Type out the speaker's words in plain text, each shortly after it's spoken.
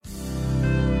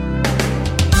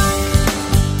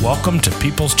Welcome to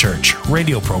People's Church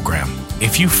radio program.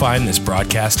 If you find this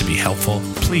broadcast to be helpful,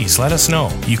 please let us know.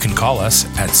 You can call us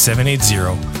at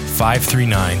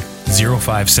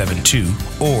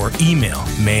 780-539-0572 or email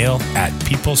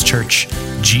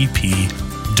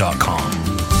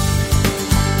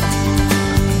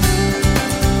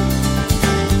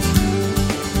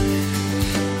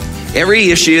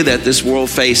Every issue that this world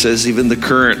faces, even the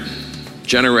current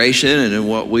generation and in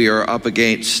what we are up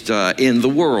against in the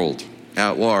world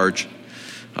at large,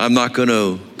 I'm not going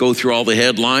to go through all the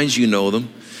headlines, you know them,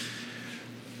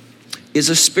 is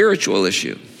a spiritual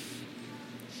issue.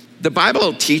 The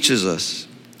Bible teaches us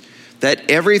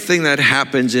that everything that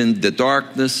happens in the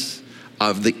darkness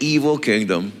of the evil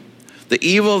kingdom, the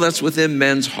evil that's within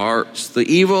men's hearts, the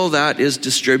evil that is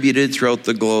distributed throughout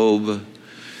the globe,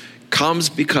 comes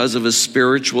because of a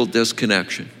spiritual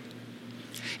disconnection.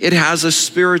 It has a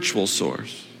spiritual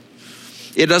source.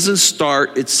 It doesn't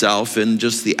start itself in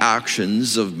just the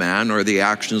actions of man or the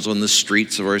actions on the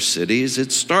streets of our cities.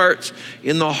 It starts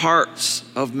in the hearts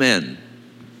of men.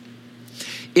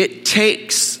 It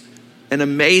takes an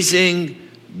amazing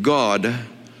God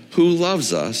who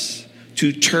loves us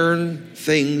to turn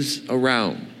things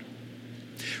around.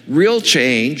 Real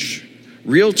change,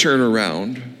 real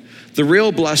turnaround, the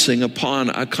real blessing upon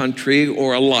a country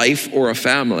or a life or a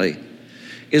family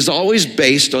is always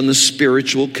based on the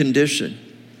spiritual condition.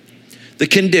 The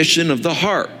condition of the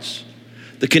hearts.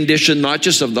 The condition not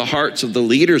just of the hearts of the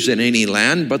leaders in any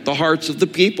land, but the hearts of the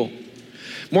people.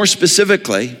 More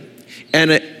specifically,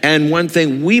 and one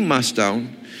thing we must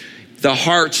own, the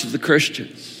hearts of the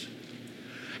Christians.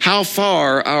 How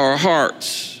far our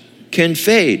hearts can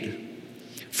fade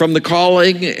from the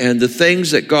calling and the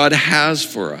things that God has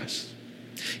for us.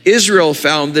 Israel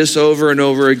found this over and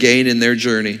over again in their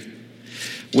journey.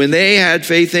 When they had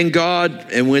faith in God,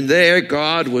 and when their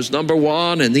God was number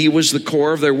one, and he was the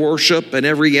core of their worship, and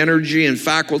every energy and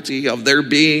faculty of their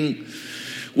being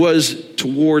was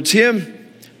towards him,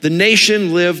 the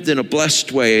nation lived in a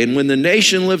blessed way. And when the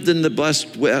nation lived in a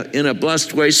blessed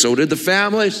way, so did the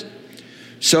families,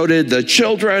 so did the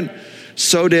children,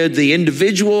 so did the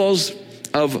individuals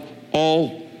of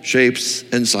all shapes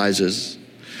and sizes.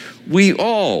 We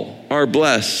all are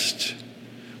blessed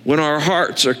when our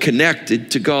hearts are connected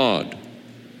to God.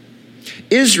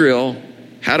 Israel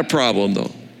had a problem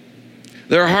though.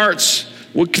 Their hearts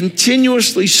would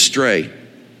continuously stray.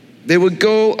 They would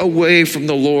go away from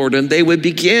the Lord, and they would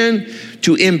begin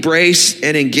to embrace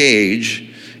and engage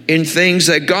in things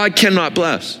that God cannot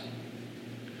bless,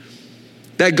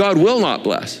 that God will not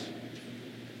bless.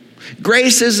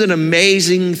 Grace is an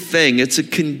amazing thing. It's a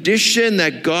condition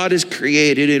that God has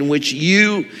created in which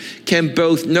you can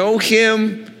both know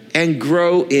him and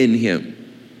grow in him.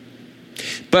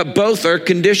 But both are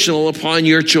conditional upon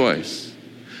your choice.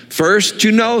 First,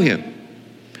 to know him.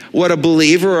 What a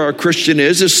believer or a Christian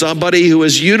is somebody who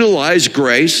has utilized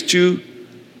grace to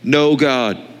know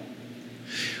God.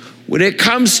 When it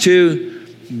comes to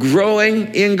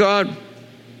growing in God,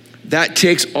 that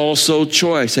takes also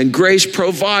choice. And grace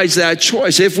provides that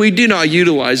choice. If we do not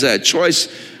utilize that choice,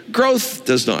 growth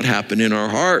does not happen in our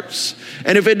hearts.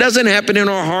 And if it doesn't happen in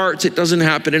our hearts, it doesn't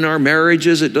happen in our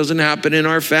marriages, it doesn't happen in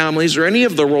our families or any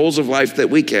of the roles of life that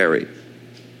we carry.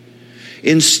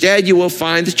 Instead, you will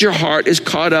find that your heart is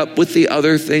caught up with the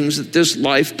other things that this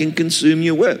life can consume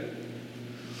you with.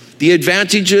 The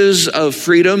advantages of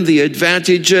freedom, the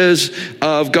advantages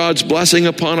of God's blessing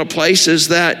upon a place is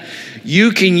that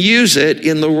you can use it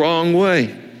in the wrong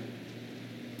way.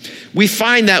 We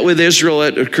find that with Israel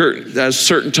at a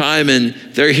certain time in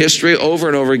their history over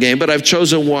and over again, but I've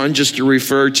chosen one just to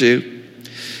refer to.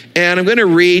 And I'm going to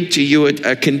read to you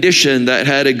a condition that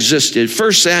had existed.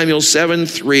 1 Samuel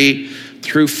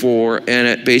 7:3-4, and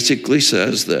it basically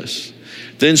says this.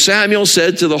 Then Samuel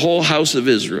said to the whole house of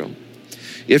Israel,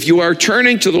 if you are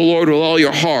turning to the Lord with all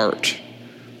your heart,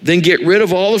 then get rid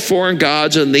of all the foreign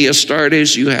gods and the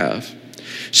Astartes you have.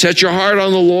 Set your heart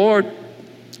on the Lord,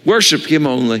 worship him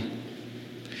only.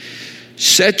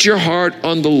 Set your heart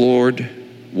on the Lord,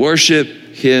 worship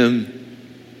him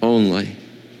only.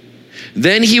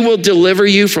 Then he will deliver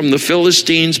you from the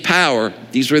Philistines' power.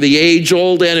 These were the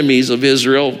age-old enemies of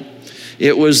Israel.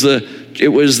 It was the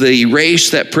race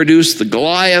that produced the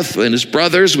Goliath and his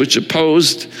brothers, which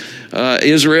opposed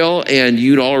Israel, and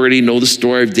you'd already know the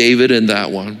story of David and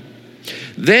that one.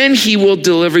 Then he will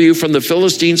deliver you from the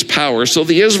Philistines' power. So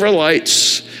the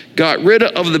Israelites got rid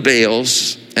of the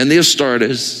Baals and the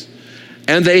Astartes,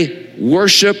 and they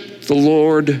worship the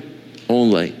Lord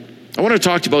only. I want to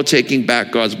talk about taking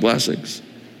back God's blessings.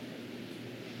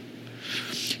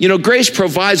 You know, grace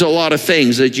provides a lot of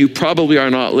things that you probably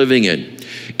are not living in.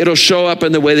 It'll show up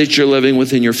in the way that you're living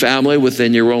within your family,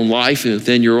 within your own life, and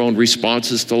within your own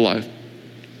responses to life.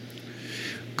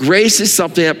 Grace is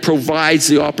something that provides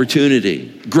the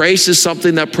opportunity. Grace is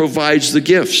something that provides the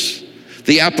gifts.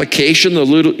 The application,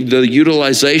 the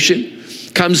utilization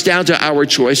comes down to our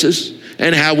choices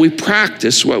and how we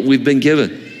practice what we've been given.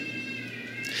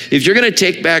 If you're going to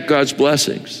take back God's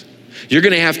blessings, you're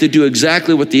going to have to do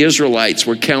exactly what the Israelites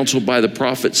were counseled by the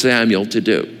prophet Samuel to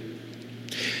do.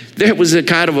 There was a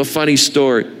kind of a funny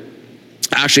story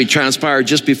actually transpired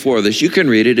just before this. You can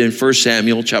read it in 1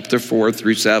 Samuel chapter 4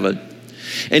 through 7.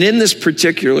 And in this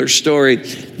particular story,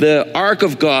 the Ark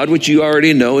of God, which you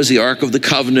already know is the Ark of the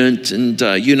Covenant, and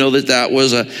you know that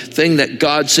was a thing that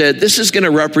God said, this is going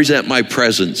to represent my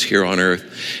presence here on earth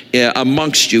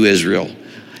amongst you, Israel.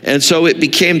 And so it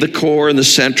became the core and the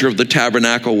center of the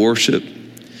tabernacle worship.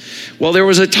 Well, there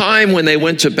was a time when they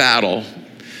went to battle,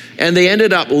 and they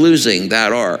ended up losing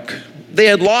that ark. They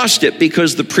had lost it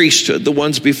because the priesthood, the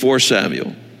ones before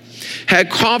Samuel, had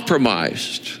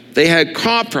compromised. They had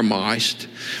compromised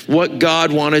what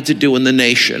God wanted to do in the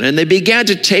nation. And they began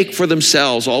to take for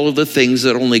themselves all of the things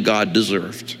that only God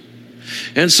deserved.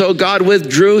 And so God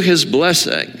withdrew his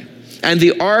blessing, and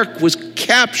the ark was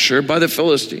captured by the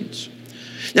Philistines.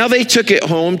 Now they took it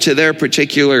home to their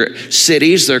particular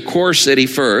cities, their core city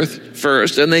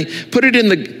first, and they put it in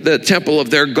the temple of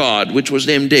their god, which was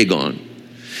named Dagon.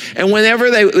 And whenever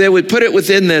they would put it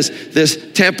within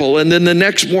this temple, and then the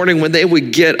next morning when they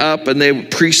would get up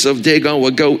and priests of Dagon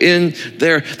would go in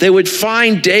there, they would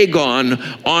find Dagon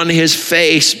on his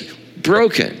face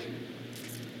broken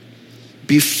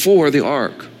before the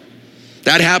ark.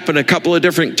 That happened a couple of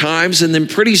different times, and then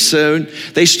pretty soon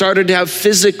they started to have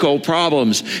physical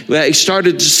problems. They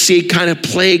started to see kind of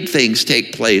plague things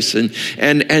take place,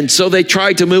 and so they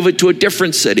tried to move it to a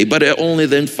different city, but it only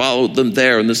then followed them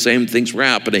there, and the same things were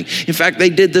happening. In fact,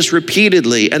 they did this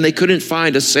repeatedly, and they couldn't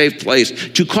find a safe place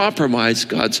to compromise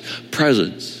God's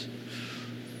presence.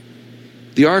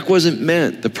 The ark wasn't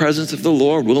meant. The presence of the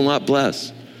Lord will not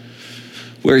bless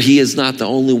where he is not the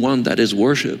only one that is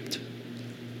worshiped.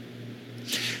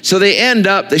 So they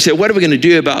say, what are we going to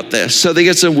do about this? So they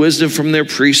get some wisdom from their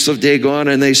priests of Dagon,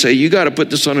 and they say, you got to put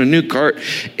this on a new cart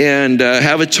and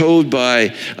have it towed by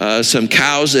some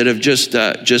cows that have just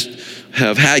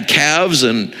have had calves,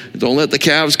 and don't let the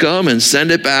calves come, and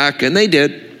send it back. And they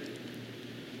did.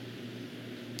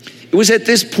 It was at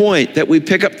this point that we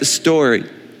pick up the story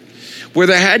where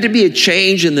there had to be a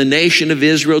change in the nation of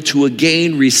Israel to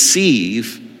again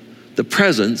receive the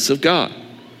presence of God.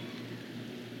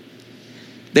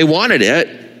 They wanted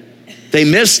it. They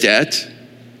missed it.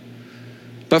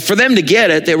 But for them to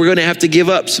get it, they were going to have to give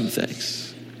up some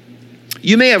things.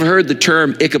 You may have heard the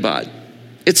term Ichabod.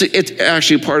 It's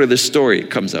actually part of this story. It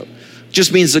comes out. It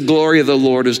just means the glory of the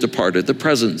Lord has departed. The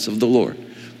presence of the Lord.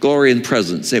 Glory and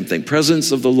presence, same thing.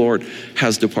 Presence of the Lord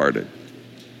has departed.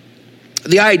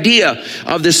 The idea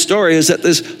of this story is that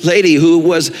this lady who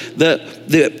was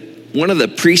one of the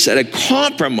priests that had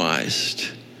compromised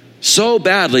so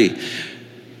badly,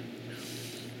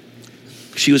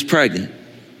 she was pregnant.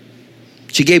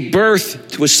 She gave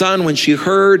birth to a son when she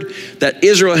heard that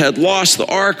Israel had lost the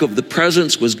ark of the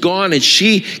presence, was gone, and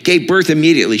she gave birth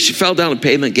immediately. She fell down the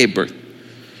pavement, gave birth.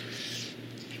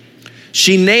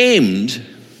 She named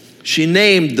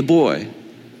the boy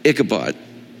Ichabod.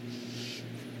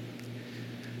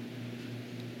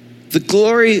 The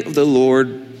glory of the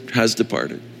Lord has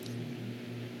departed.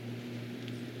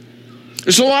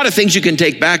 There's a lot of things you can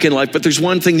take back in life, but there's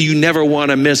one thing that you never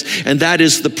want to miss, and that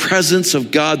is the presence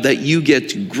of God that you get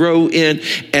to grow in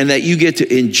and that you get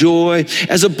to enjoy.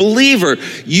 As a believer,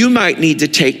 you might need to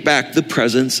take back the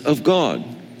presence of God.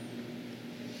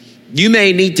 You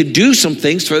may need to do some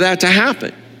things for that to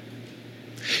happen.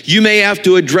 You may have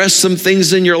to address some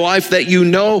things in your life that you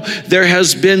know there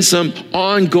has been some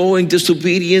ongoing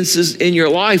disobediences in your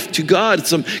life to God,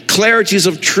 some clarities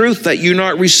of truth that you're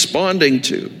not responding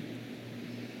to.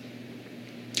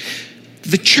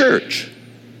 The church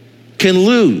can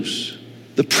lose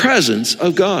the presence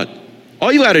of God.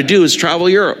 All you got to do is travel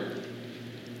Europe.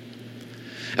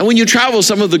 And when you travel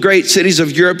some of the great cities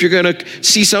of Europe, you're going to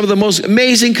see some of the most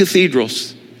amazing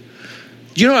cathedrals.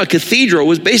 You know, a cathedral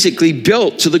was basically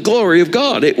built to the glory of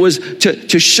God. It was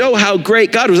to show how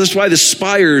great God was. That's why the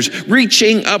spires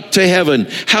reaching up to heaven,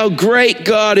 how great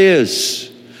God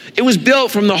is. It was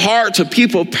built from the hearts of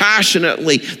people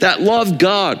passionately that loved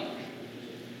God.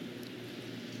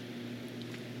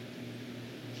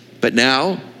 But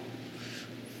now,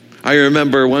 I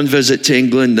remember one visit to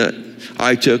England that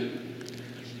I took,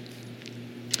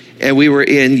 and we were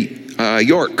in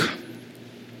York.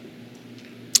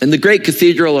 And the great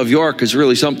cathedral of York is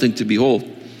really something to behold.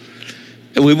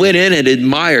 And we went in and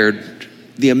admired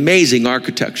the amazing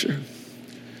architecture.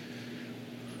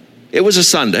 It was a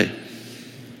Sunday.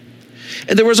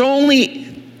 And there was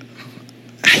only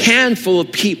a handful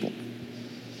of people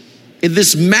in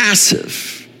this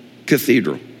massive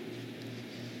cathedral.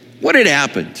 What had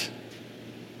happened?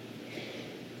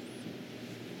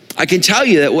 I can tell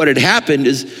you that what had happened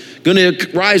is going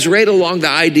to rise right along the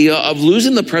idea of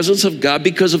losing the presence of God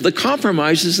because of the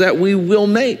compromises that we will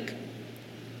make.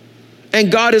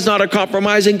 And God is not a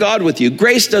compromising God with you.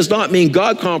 Grace does not mean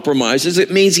God compromises.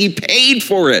 It means he paid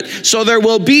for it. So there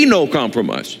will be no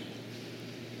compromise.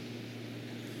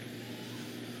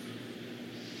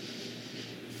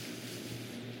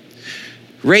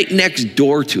 Right next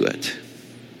door to it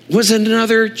was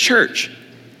another church.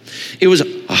 It was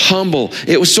humble.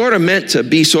 It was sort of meant to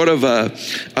be sort of a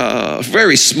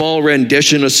very small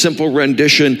rendition, a simple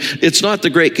rendition. It's not the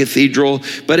great cathedral,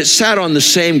 but it sat on the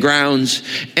same grounds.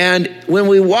 And when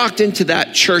we walked into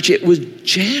that church, it was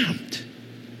jammed.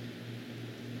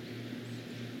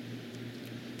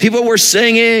 People were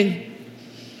singing.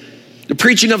 The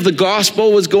preaching of the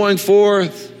gospel was going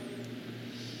forth.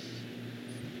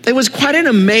 It was quite an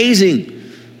amazing,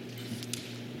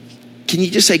 can you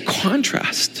just say,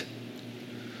 contrast?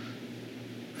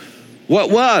 What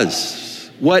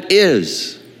was, what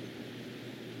is.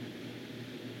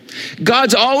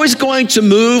 God's always going to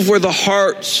move where the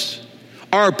hearts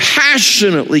are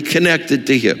passionately connected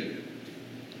to him.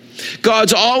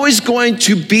 God's always going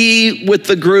to be with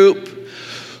the group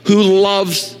who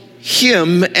loves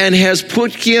him and has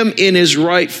put him in his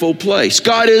rightful place.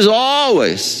 God is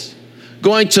always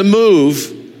going to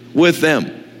move with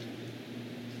them.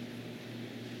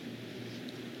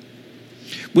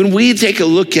 When we take a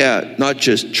look at not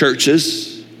just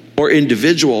churches or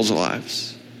individuals'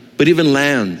 lives, but even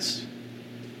lands,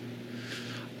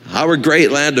 our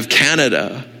great land of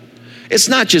Canada, it's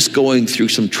not just going through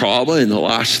some trauma in the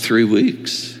last 3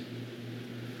 weeks.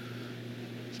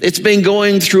 It's been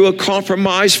going through a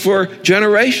compromise for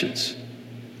generations.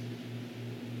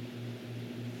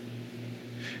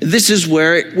 This is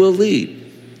where it will lead.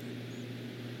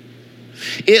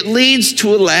 It leads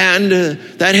to a land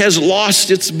that has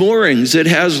lost its moorings. It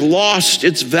has lost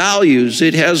its values.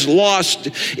 It has lost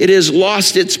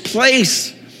its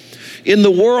place in the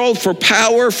world for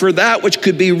power, for that which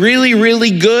could be really,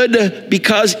 really good,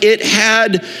 because it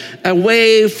had a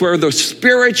way for the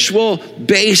spiritual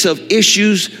base of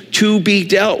issues to be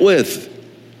dealt with.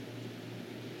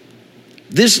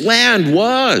 This land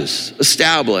was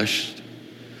established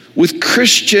with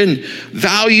Christian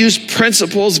values,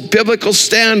 principles, biblical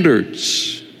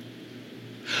standards.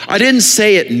 I didn't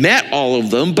say it met all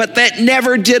of them, but that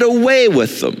never did away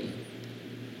with them.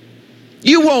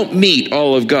 You won't meet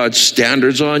all of God's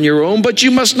standards on your own, but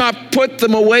you must not put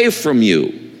them away from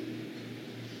you.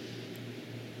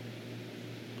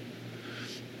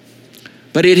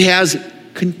 But it has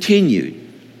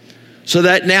continued, so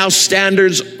that now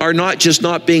standards are not just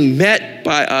not being met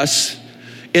by us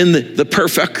in the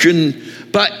perfection,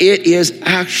 but it is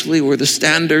actually where the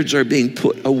standards are being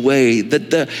put away, that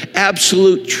the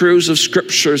absolute truths of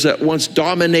scriptures that once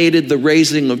dominated the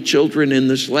raising of children in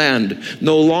this land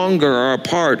no longer are a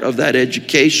part of that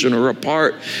education or a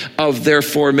part of their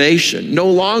formation. No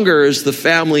longer is the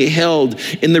family held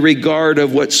in the regard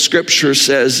of what scripture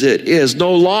says it is.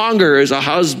 No longer is a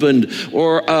husband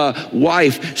or a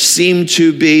wife seem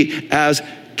to be as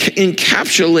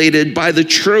encapsulated by the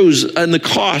truths and the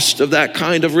cost of that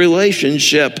kind of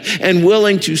relationship, and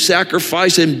willing to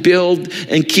sacrifice and build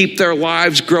and keep their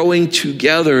lives growing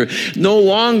together. No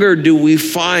longer do we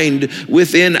find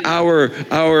within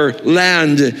our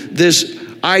land this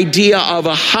idea of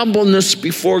a humbleness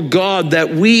before God,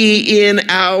 that we in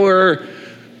our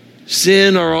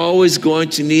sin are always going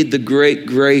to need the great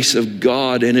grace of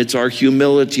God, and it's our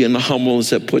humility and the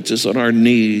humbleness that puts us on our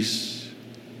knees.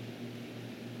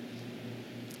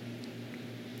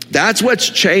 That's what's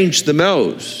changed the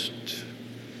most.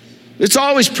 It's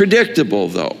always predictable,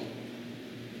 though.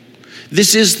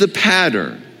 This is the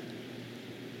pattern.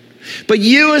 But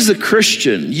you as a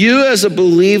Christian, you as a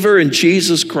believer in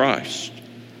Jesus Christ,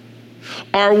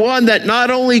 are one that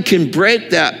not only can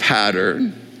break that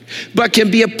pattern, but can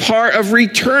be a part of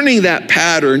returning that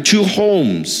pattern to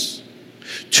homes,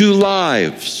 to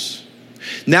lives.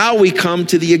 Now we come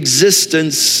to the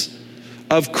existence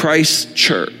of Christ's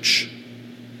church.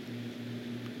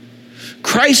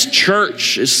 Christ's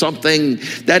church is something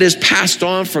that is passed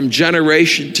on from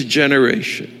generation to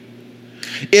generation.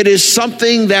 It is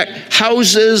something that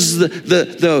houses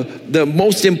the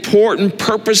most important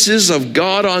purposes of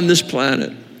God on this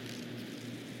planet.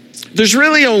 There's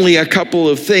really only a couple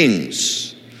of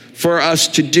things for us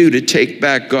to do to take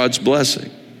back God's blessing.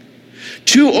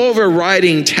 Two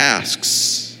overriding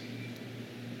tasks.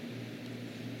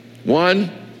 One,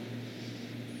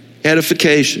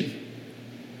 edification.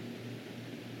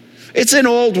 It's an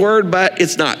old word, but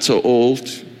it's not so old.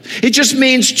 It just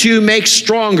means to make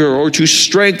stronger or to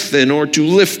strengthen or to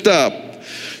lift up,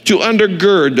 to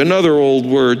undergird, another old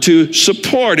word, to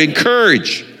support,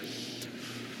 encourage.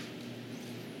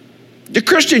 The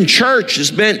Christian church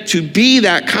is meant to be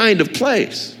that kind of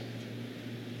place.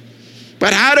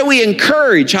 But how do we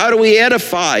encourage? How do we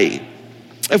edify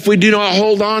if we do not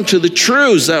hold on to the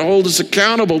truths that hold us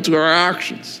accountable to our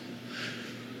actions?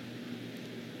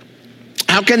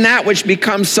 How can that which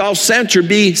becomes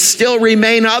self-centered still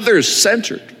remain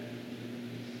others-centered?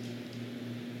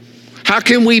 How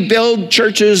can we build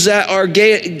churches that are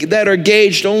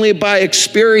gauged only by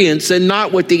experience and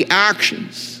not with the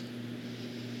actions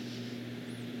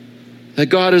that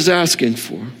God is asking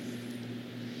for?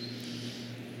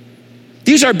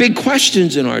 These are big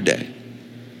questions in our day.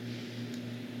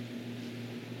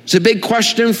 It's a big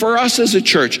question for us as a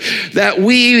church, that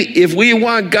if we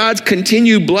want God's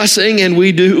continued blessing, and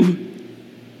we do,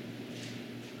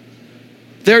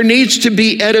 there needs to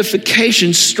be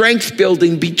edification, strength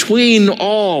building between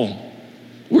all.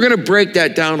 We're going to break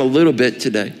that down a little bit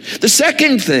today. The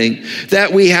second thing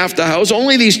that we have to house,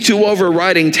 only these two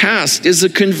overriding tasks, is the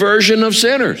conversion of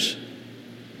sinners.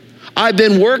 I've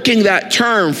been working that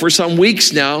term for some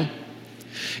weeks now.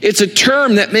 It's a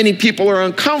term that many people are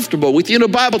uncomfortable with. The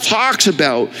Bible talks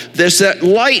about this, that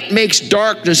light makes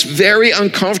darkness very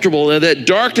uncomfortable, and that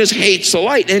darkness hates the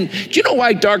light. And do you know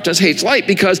why darkness hates light?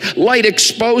 Because light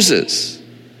exposes.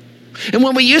 And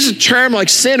when we use a term like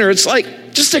sinner, it's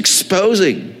like just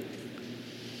exposing.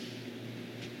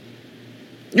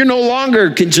 You no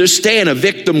longer can just stay in a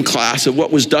victim class of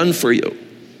what was done for you.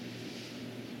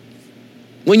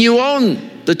 When you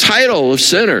own the title of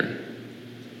sinner,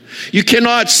 you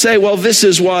cannot say, well, this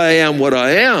is why I am what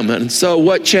I am, and so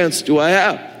what chance do I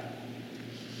have?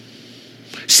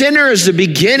 Sinner is the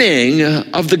beginning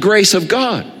of the grace of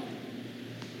God.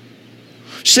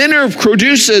 Sinner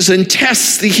produces and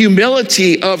tests the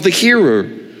humility of the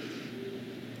hearer.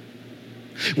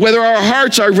 Whether our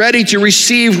hearts are ready to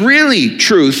receive really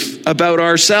truth about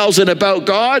ourselves and about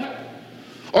God,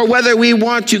 or whether we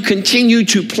want to continue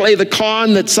to play the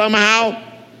con that somehow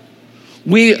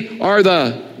we are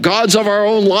the gods of our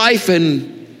own life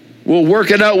and we'll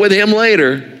work it out with him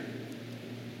later.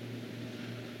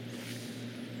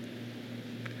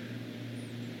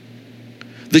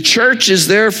 The church is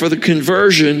there for the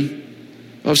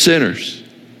conversion of sinners.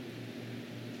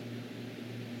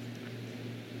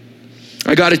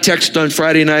 I got a text on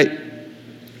Friday night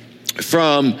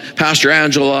from Pastor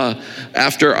Angela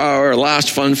after our last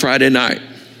Fun Friday night.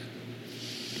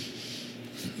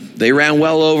 They ran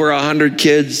well over 100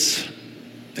 kids.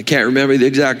 I can't remember the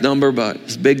exact number, but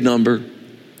it's a big number.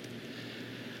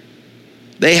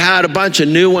 They had a bunch of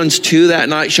new ones too that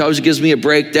night. She always gives me a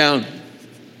breakdown.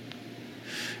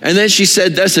 And then she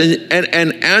said this, and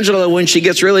Angela, when she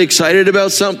gets really excited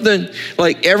about something,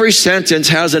 like every sentence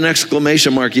has an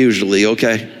exclamation mark usually,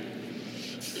 okay?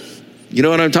 You know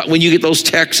what I'm talking, when you get those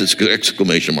texts, it's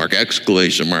exclamation mark,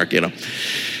 you know.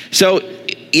 So,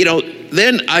 you know,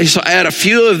 then I had a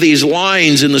few of these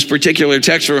lines in this particular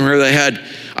text from her that had,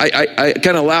 I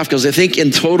kind of laughed because I think in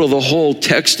total the whole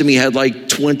text to me had like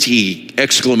 20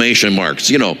 exclamation marks,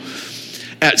 you know,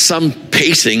 at some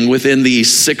pacing within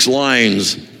these 6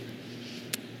 lines.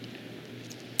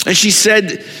 And she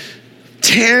said,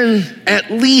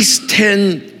 at least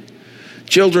 10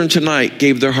 children tonight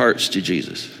gave their hearts to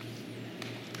Jesus.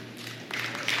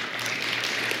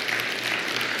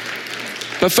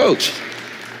 But folks,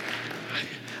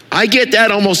 I get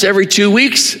that almost every 2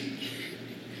 weeks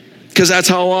because that's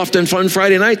how often Fun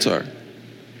Friday nights are.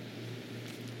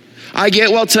 I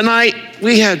get, well, tonight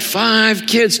we had 5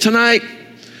 kids tonight.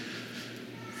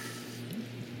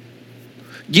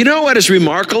 You know what is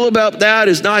remarkable about that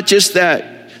is not just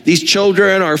that these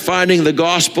children are finding the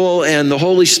gospel and the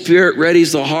Holy Spirit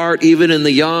readies the heart even in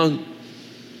the young,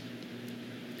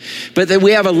 but that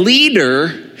we have a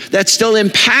leader that's still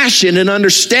impassioned and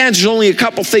understands there's only a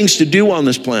couple things to do on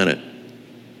this planet.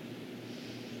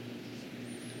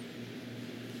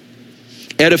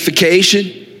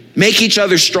 Edification, make each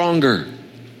other stronger,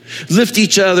 lift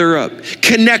each other up,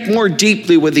 connect more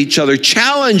deeply with each other,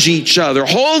 challenge each other,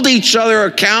 hold each other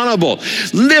accountable,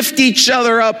 lift each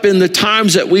other up in the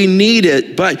times that we need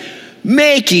it, but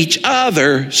make each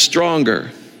other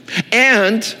stronger.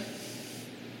 And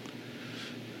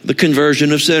the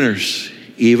conversion of sinners,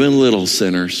 even little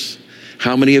sinners.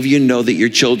 How many of you know that your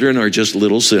children are just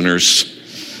little sinners?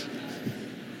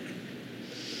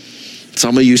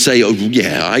 Some of you say, oh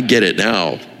yeah, I get it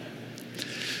now.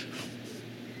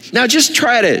 Now just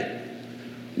try to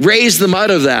raise them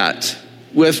out of that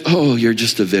with, oh, you're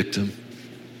just a victim.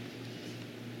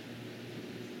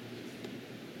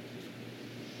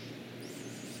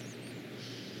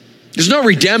 There's no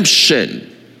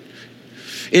redemption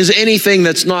in anything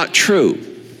that's not true.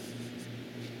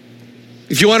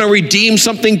 If you want to redeem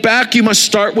something back, you must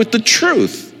start with the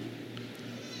truth.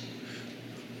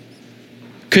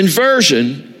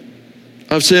 Conversion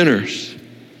of sinners.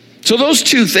 So those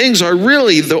two things are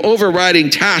really the overriding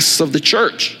tasks of the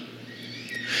church.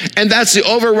 And that's the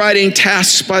overriding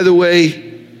tasks, by the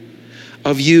way,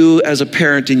 of you as a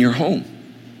parent in your home.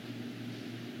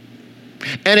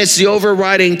 And it's the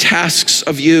overriding tasks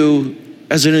of you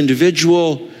as an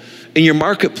individual in your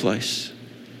marketplace.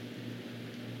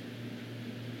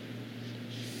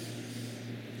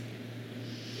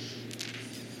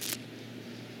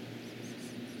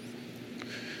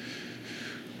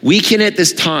 We can at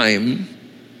this time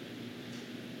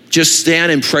just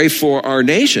stand and pray for our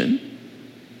nation.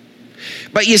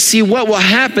 But you see, what will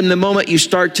happen the moment you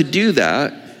start to do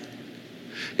that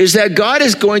is that God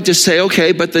is going to say,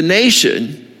 okay, but the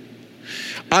nation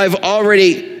I've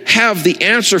already have the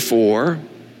answer for,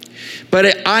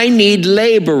 but I need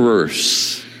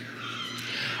laborers.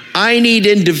 I need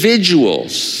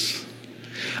individuals.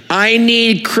 I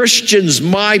need Christians,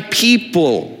 my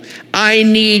people. I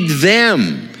need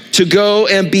them to go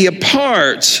and be a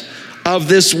part of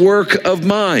this work of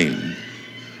mine.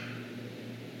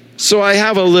 So I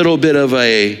have a little bit of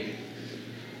a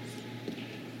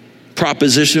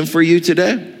proposition for you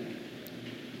today.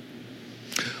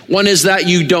 One is that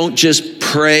you don't just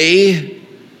pray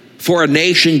for a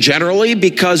nation generally,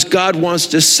 because God wants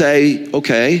to say,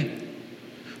 okay,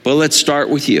 but let's start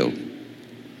with you.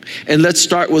 And let's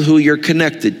start with who you're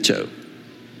connected to.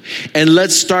 And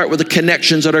let's start with the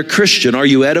connections that are Christian. Are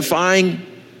you edifying?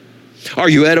 Are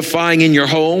you edifying in your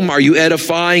home? Are you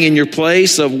edifying in your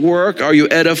place of work? Are you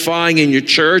edifying in your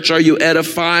church? Are you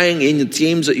edifying in the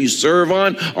teams that you serve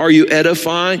on? Are you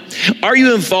edifying? Are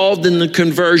you involved in the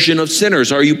conversion of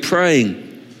sinners? Are you praying?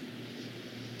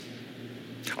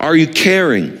 Are you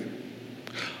caring?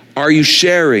 Are you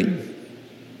sharing?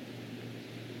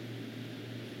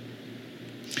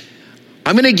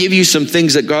 I'm going to give you some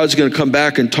things that God's going to come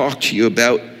back and talk to you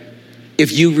about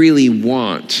if you really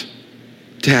want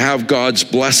to have God's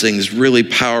blessings really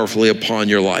powerfully upon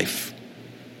your life.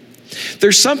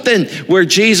 There's something where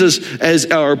Jesus is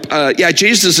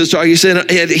talking. He said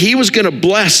he was going to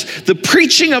bless the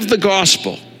preaching of the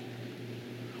gospel.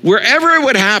 Wherever it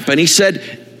would happen, he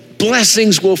said,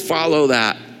 blessings will follow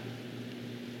that.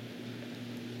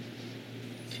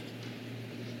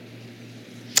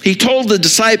 He told the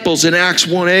disciples in Acts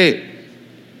 1:8,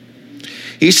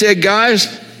 he said,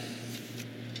 guys,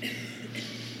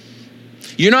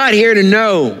 you're not here to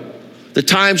know the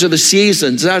times or the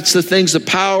seasons. That's the things the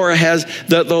power has,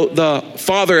 the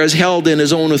Father has held in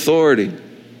his own authority.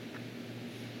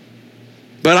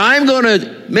 But I'm going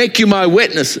to make you my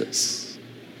witnesses.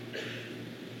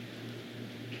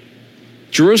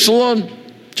 Jerusalem,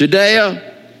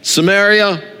 Judea,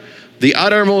 Samaria, the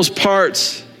uttermost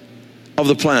parts of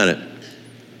the planet.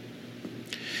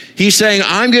 He's saying,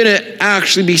 I'm going to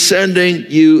actually be sending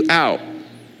you out.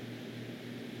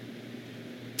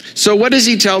 So what does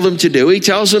he tell them to do? He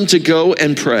tells them to go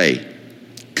and pray.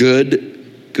 Good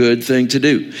thing to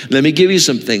do. Let me give you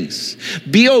some things.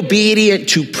 Be obedient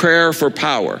to prayer for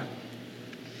power.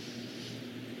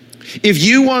 If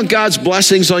you want God's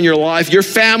blessings on your life, your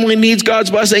family needs God's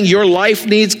blessing, your life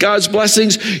needs God's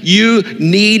blessings, you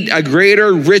need a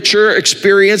greater, richer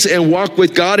experience and walk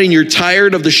with God, and you're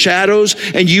tired of the shadows,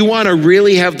 and you want to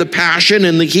really have the passion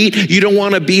and the heat. You don't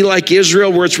want to be like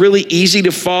Israel, where it's really easy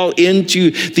to fall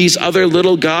into these other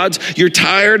little gods. You're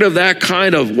tired of that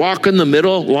kind of walk in the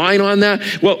middle line on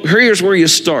that. Well, here's where you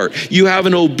start. You have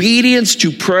an obedience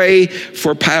to pray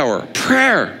for power.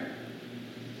 Prayer.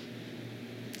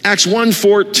 Acts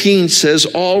 1:14 says,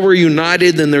 all were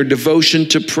united in their devotion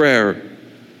to prayer,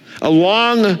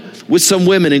 along with some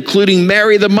women, including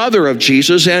Mary, the mother of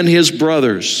Jesus, and his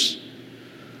brothers.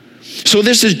 So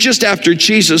this is just after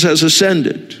Jesus has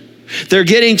ascended. They're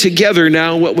getting together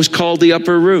now in what was called the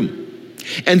upper room,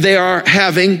 and they are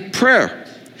having prayer.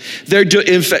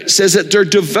 In fact, it says that they're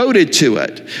devoted to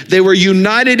it. They were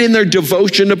united in their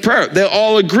devotion to prayer. They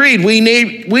all agreed, we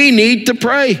need to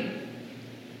pray.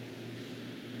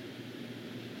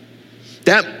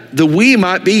 That the we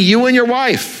might be you and your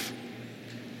wife.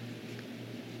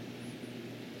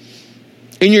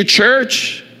 In your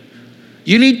church,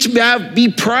 You need to be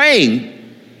praying.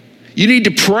 You need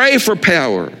to pray for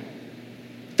power.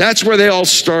 That's where they all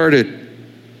started.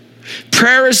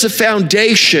 Prayer is the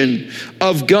foundation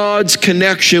of God's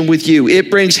connection with you.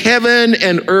 It brings heaven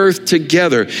and earth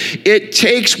together. It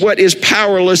takes what is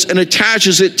powerless and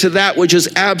attaches it to that which is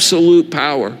absolute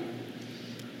power.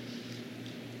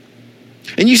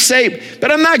 And you say,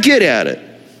 but I'm not good at it.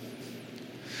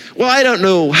 Well, I don't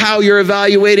know how you're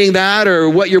evaluating that or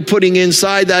what you're putting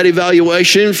inside that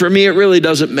evaluation. For me, it really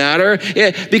doesn't matter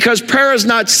because prayer is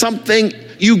not something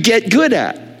you get good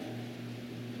at.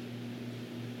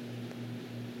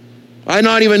 I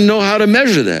don't even know how to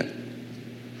measure that.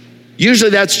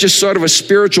 Usually that's just sort of a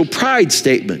spiritual pride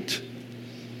statement.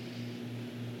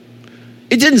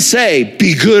 It didn't say,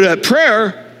 be good at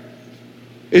prayer.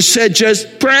 It said,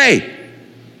 just pray.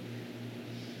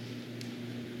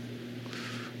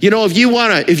 You know, if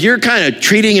you're kind of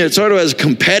treating it sort of as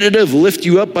competitive, lift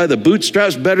you up by the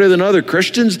bootstraps better than other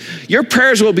Christians, your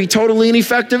prayers will be totally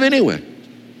ineffective anyway.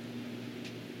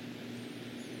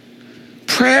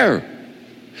 Prayer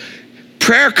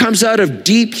comes out of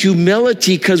deep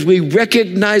humility because we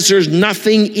recognize there's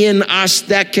nothing in us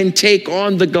that can take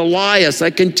on the Goliath,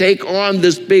 that can take on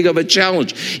this big of a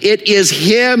challenge. It is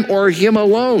him or him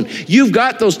alone. You've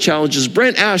got those challenges.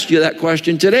 Brent asked you that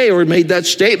question today or made that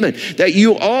statement that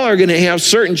you all are going to have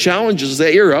certain challenges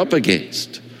that you're up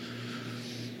against.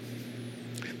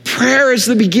 Prayer is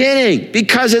the beginning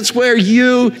because it's where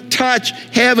you touch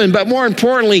heaven, but more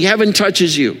importantly, heaven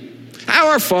touches you.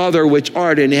 Our Father which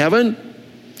art in heaven,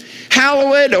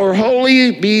 hallowed or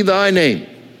holy be thy name.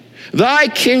 Thy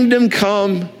kingdom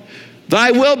come,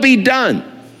 thy will be done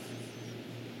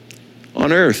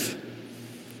on earth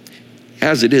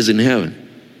as it is in heaven.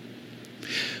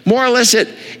 More or less,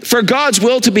 for God's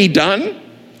will to be done,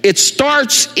 it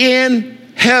starts in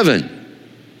heaven.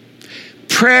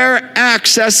 Prayer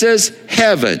accesses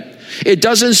heaven. It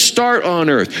doesn't start on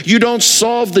earth. You don't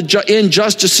solve the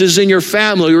injustices in your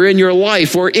family or in your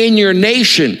life or in your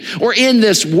nation or in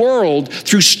this world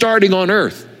through starting on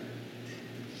earth.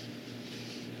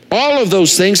 All of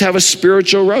those things have a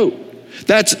spiritual root.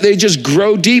 They just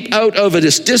grow deep out of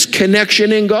this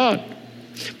disconnection in God.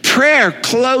 Prayer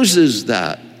closes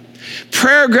that.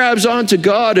 Prayer grabs onto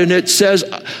God and it says,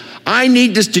 I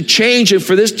need this to change, and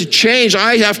for this to change,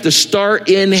 I have to start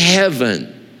in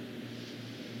heaven.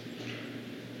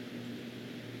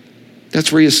 That's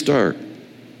where you start.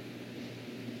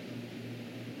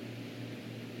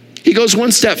 He goes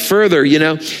one step further, you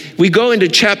know. We go into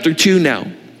chapter 2 now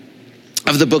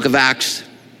of the book of Acts.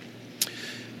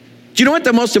 Do you know what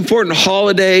the most important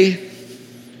holiday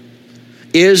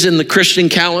is in the Christian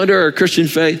calendar or Christian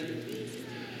faith?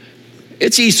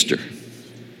 It's Easter.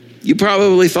 You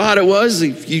probably thought it was.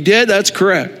 If you did, that's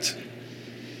correct.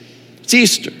 It's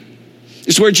Easter.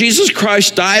 It's where Jesus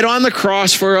Christ died on the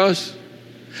cross for us,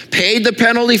 paid the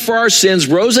penalty for our sins,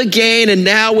 rose again, and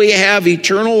now we have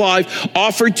eternal life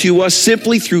offered to us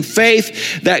simply through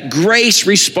faith that grace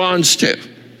responds to.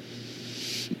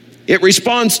 It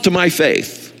responds to my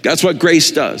faith. That's what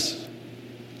grace does.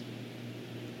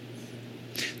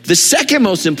 The second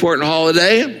most important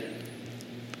holiday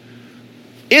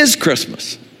is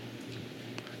Christmas,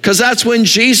 because that's when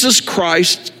Jesus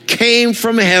Christ came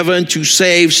from heaven to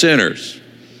save sinners.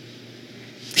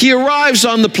 He arrives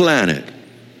on the planet.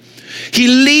 He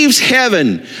leaves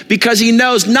heaven because he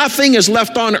knows nothing is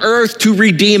left on earth to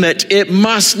redeem it. It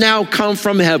must now come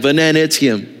from heaven, and it's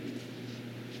him.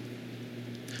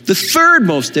 The third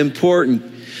most important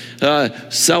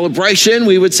celebration,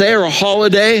 we would say, or a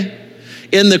holiday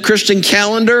in the Christian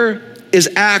calendar is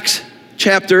Acts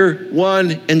chapter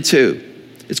 1 and 2.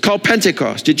 It's called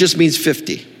Pentecost. It just means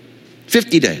 50.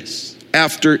 50 days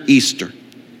after Easter.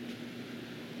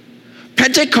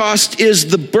 Pentecost is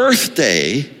the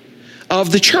birthday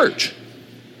of the church.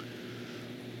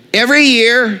 Every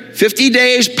year, 50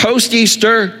 days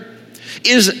post-Easter,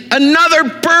 is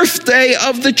another birthday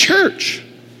of the church.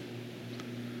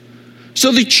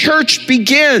 So the church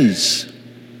begins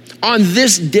on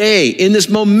this day, in this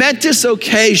momentous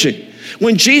occasion,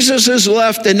 when Jesus is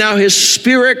left and now his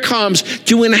Spirit comes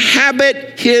to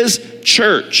inhabit his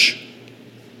church.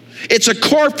 It's a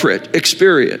corporate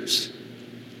experience.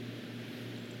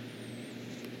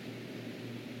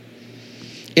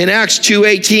 In Acts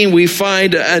 2:18, we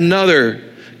find another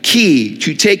key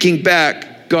to taking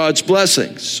back God's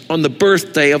blessings. On the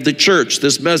birthday of the church,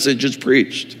 this message is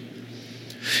preached.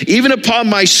 Even upon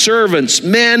my servants,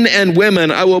 men and women,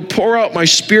 I will pour out my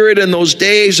Spirit in those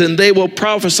days, and they will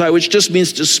prophesy, which just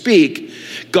means to speak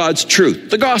God's truth,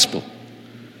 the gospel.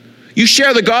 You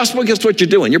share the gospel, guess what you're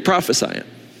doing? You're prophesying.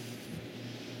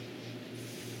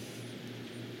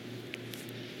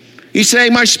 He's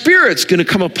saying, my Spirit's going to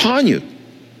come upon you.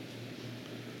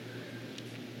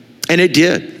 And it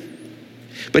did.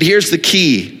 But here's the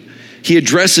key. He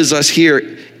addresses us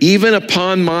here, even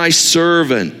upon my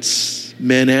servants,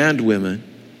 men and women.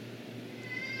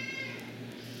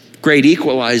 Great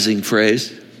equalizing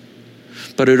phrase.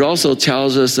 But it also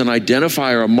tells us an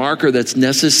identifier, a marker that's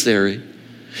necessary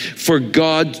for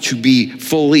God to be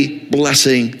fully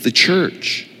blessing the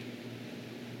church.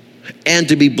 And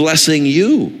to be blessing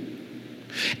you.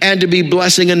 And to be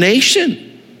blessing a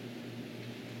nation.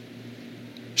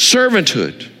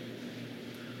 Servanthood.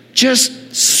 Just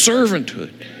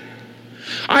servanthood.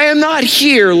 I am not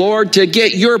here, Lord, to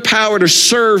get your power to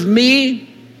serve me.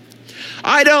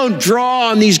 I don't draw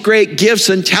on these great gifts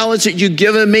and talents that you've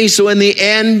given me, so in the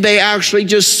end, they actually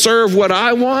just serve what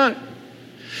I want.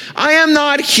 I am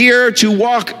not here to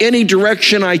walk any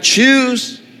direction I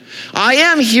choose. I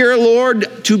am here,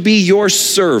 Lord, to be your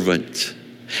servant.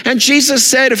 And Jesus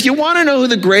said, if you want to know who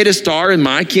the greatest are in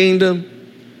my kingdom,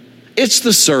 it's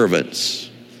the servants.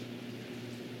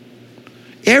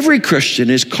 Every Christian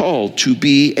is called to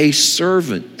be a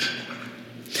servant.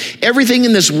 Everything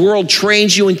in this world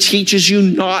trains you and teaches you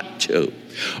not to.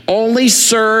 Only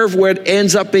serve where it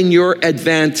ends up in your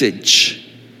advantage.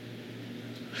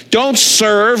 Don't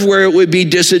serve where it would be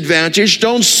disadvantaged.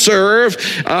 Don't serve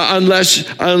unless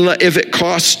if it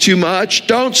costs too much.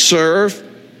 Don't serve.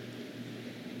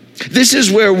 This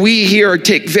is where we here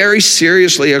take very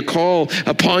seriously a call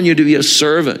upon you to be a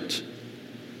servant.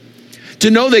 To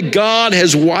know that God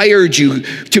has wired you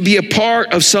to be a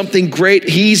part of something great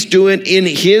He's doing in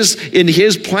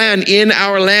His plan, in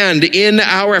our land, in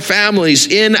our families,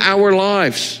 in our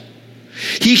lives.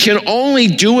 He can only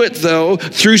do it, though,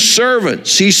 through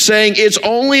servants. He's saying, it's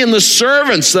only in the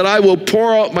servants that I will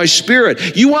pour out my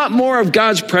Spirit. You want more of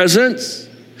God's presence?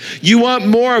 You want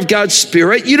more of God's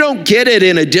Spirit? You don't get it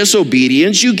in a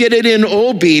disobedience. You get it in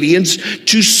obedience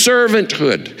to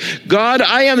servanthood. God,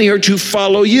 I am here to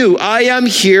follow you. I am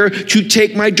here to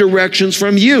take my directions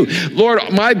from you. Lord,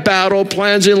 my battle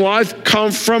plans in life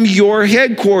come from your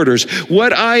headquarters.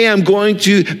 What I am going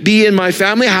to be in my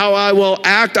family, how I will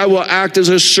act as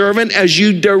a servant as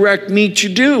you direct me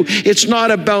to do. It's not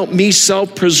about me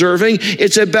self-preserving.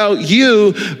 It's about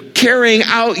you carrying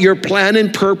out your plan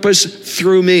and purpose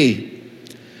through me.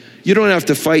 You don't have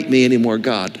to fight me anymore,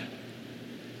 God.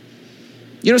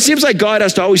 You know, it seems like God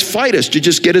has to always fight us to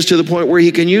just get us to the point where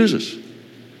He can use us.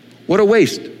 What a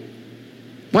waste.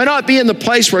 Why not be in the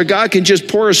place where God can just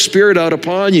pour His Spirit out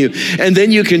upon you, and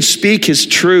then you can speak His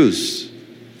truths.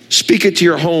 Speak it to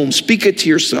your home. Speak it to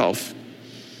yourself.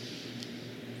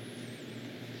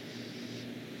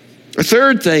 A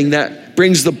third thing that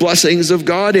brings the blessings of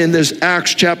God in this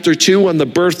Acts chapter 2 on the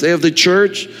birthday of the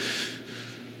church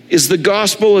is the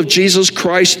gospel of Jesus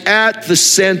Christ at the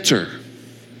center,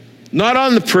 not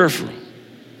on the peripheral.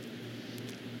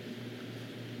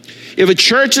 If a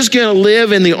church is going to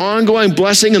live in the ongoing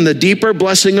blessing and the deeper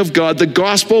blessing of God, the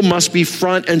gospel must be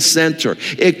front and center.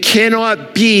 It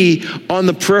cannot be on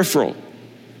the peripheral.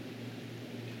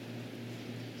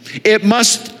 It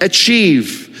must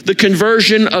achieve the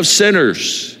conversion of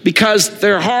sinners because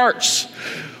their hearts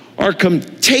are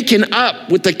taken up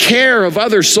with the care of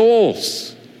other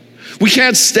souls. We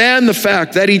can't stand the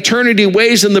fact that eternity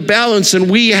weighs in the balance and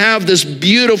we have this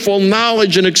beautiful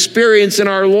knowledge and experience in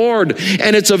our Lord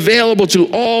and it's available to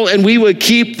all and we would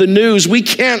keep the news. We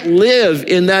can't live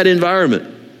in that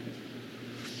environment.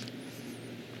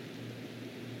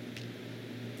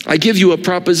 I give you a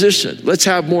proposition. Let's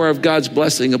have more of God's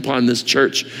blessing upon this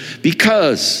church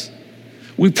because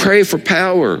we pray for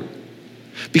power,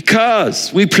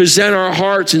 because we present our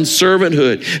hearts in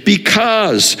servanthood,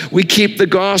 because we keep the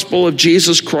gospel of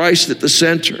Jesus Christ at the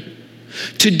center.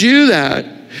 To do that,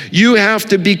 you have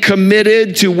to be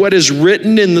committed to what is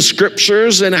written in the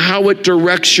scriptures and how it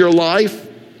directs your life.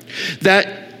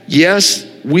 That, yes,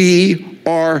 we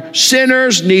are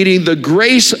sinners needing the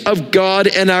grace of God,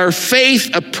 and our faith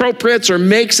appropriates or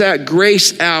makes that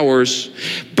grace ours,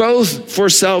 both for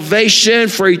salvation,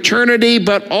 for eternity,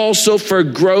 but also for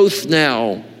growth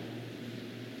now.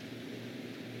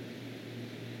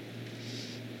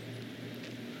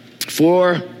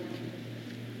 For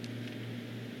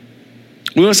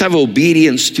we must have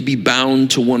obedience to be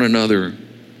bound to one another.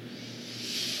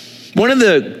 One of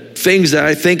the things that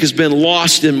I think has been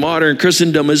lost in modern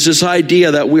Christendom is this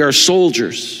idea that we are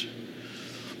soldiers.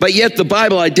 But yet the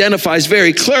Bible identifies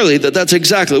very clearly that that's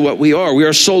exactly what we are. We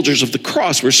are soldiers of the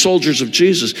cross. We're soldiers of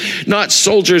Jesus. Not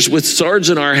soldiers with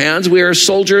swords in our hands. We are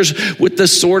soldiers with the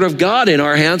sword of God in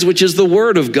our hands, which is the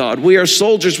word of God. We are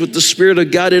soldiers with the Spirit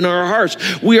of God in our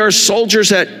hearts. We are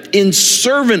soldiers in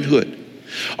servanthood.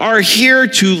 are here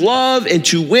to love and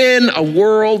to win a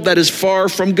world that is far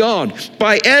from God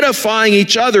by edifying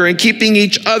each other and keeping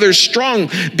each other strong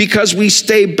because we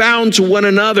stay bound to one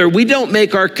another. We don't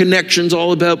make our connections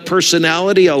all about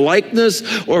personality, a likeness,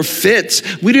 or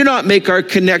fits. We do not make our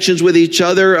connections with each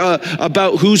other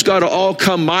about who's got to all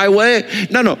come my way.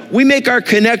 No. We make our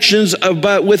connections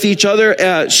with each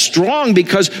other strong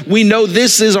because we know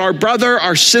this is our brother,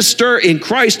 our sister in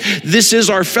Christ. This is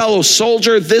our fellow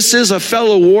soldier. This is a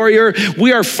fellow warrior.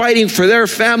 We are fighting for their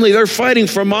family. They're fighting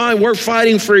for mine. We're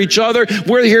fighting for each other.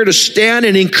 We're here to stand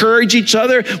and encourage each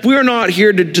other. We are not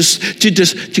here to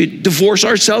divorce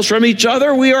ourselves from each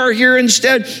other. We are here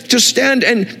instead to stand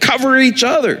and cover each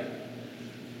other.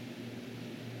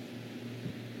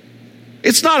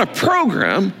 It's not a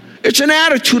program. It's an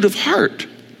attitude of heart.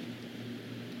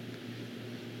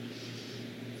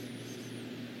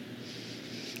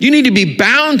 You need to be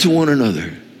bound to one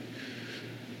another.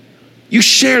 You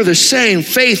share the same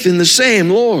faith in the same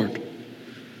Lord.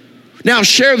 Now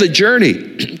share the journey.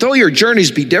 Though your journeys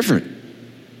be different,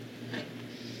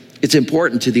 it's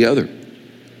important to the other.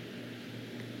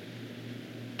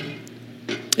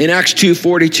 In Acts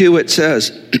 2:42 it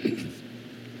says,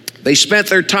 they spent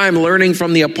their time learning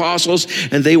from the apostles,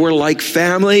 and they were like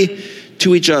family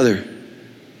to each other.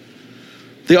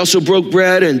 They also broke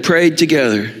bread and prayed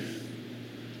together.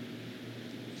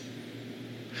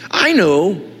 I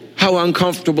know how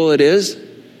uncomfortable it is.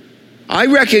 I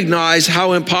recognize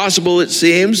how impossible it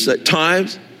seems at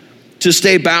times to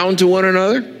stay bound to one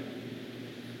another.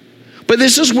 But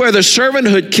this is where the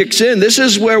servanthood kicks in. This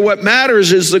is where what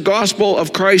matters is the gospel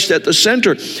of Christ at the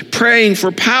center, praying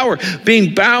for power,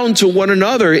 being bound to one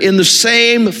another in the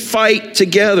same fight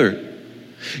together.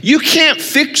 You can't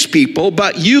fix people,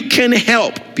 but you can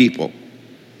help people.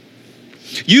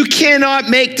 You cannot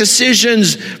make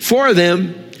decisions for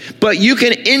them, but you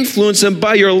can influence them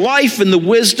by your life and the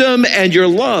wisdom and your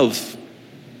love.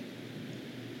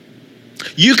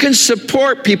 You can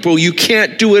support people. You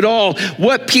can't do it all.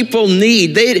 What people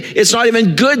need, it's not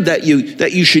even good that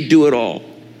you should do it all.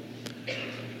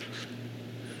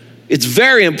 It's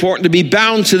very important to be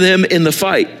bound to them in the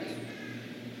fight.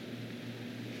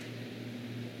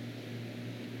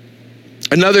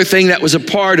 Another thing that was a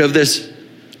part of this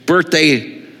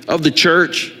birthday of the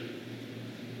church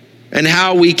and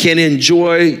how we can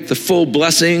enjoy the full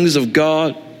blessings of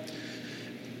God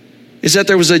is that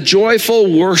there was a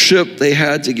joyful worship they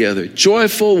had together.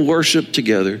 Joyful worship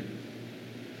together.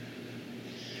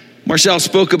 Marcel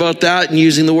spoke about that and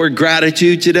using the word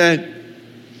gratitude today.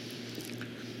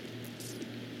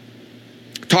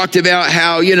 Talked about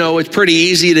how, it's pretty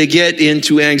easy to get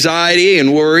into anxiety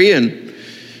and worry, and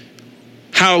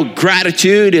how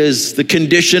gratitude is the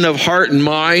condition of heart and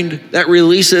mind that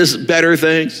releases better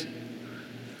things.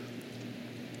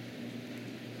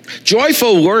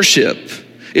 Joyful worship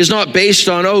is not based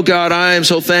on, oh God, I am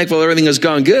so thankful everything has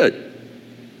gone good.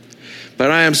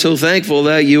 But I am so thankful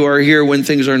that you are here when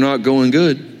things are not going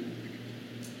good.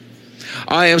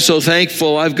 I am so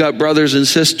thankful I've got brothers and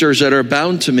sisters that are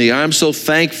bound to me. I am so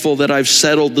thankful that I've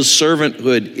settled the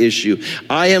servanthood issue.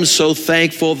 I am so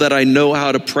thankful that I know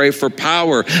how to pray for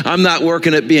power. I'm not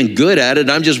working at being good at it.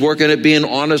 I'm just working at being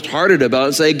honest-hearted about it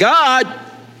and say, God,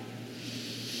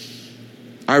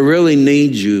 I really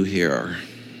need you here.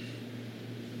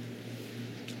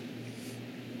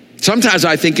 Sometimes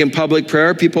I think in public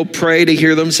prayer, people pray to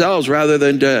hear themselves rather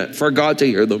than for God to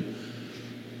hear them.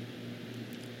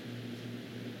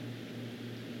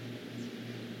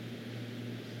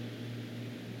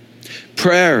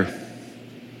 Prayer,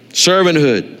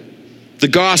 servanthood, the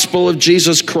gospel of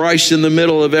Jesus Christ in the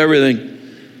middle of everything.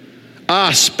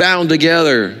 Us bound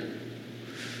together.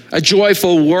 A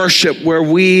joyful worship where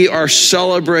we are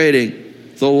celebrating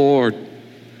the Lord.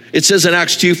 It says in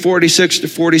Acts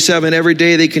 2:46-47, every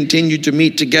day they continued to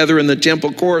meet together in the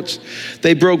temple courts.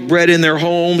 They broke bread in their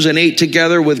homes and ate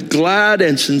together with glad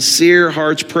and sincere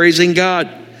hearts, praising God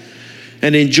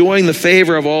and enjoying the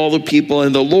favor of all the people.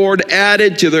 And the Lord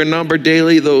added to their number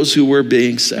daily those who were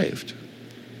being saved.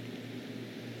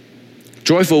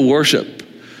 Joyful worship.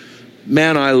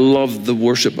 Man, I love the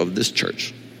worship of this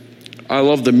church. I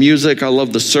love the music. I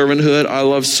love the servanthood. I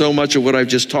love so much of what I've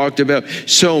just talked about.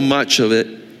 So much of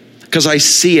it. because I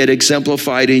see it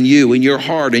exemplified in you, in your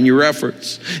heart, in your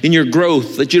efforts, in your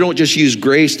growth, that you don't just use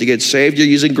grace to get saved, you're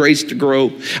using grace to grow.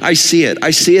 I see it.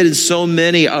 I see it in so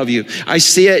many of you. I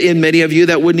see it in many of you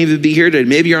that wouldn't even be here today.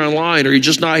 Maybe you're online or you're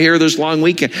just not here this long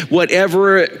weekend.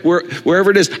 Wherever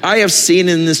it is, I have seen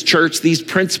in this church these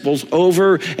principles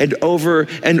over and over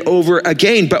and over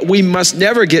again, but we must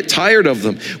never get tired of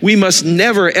them. We must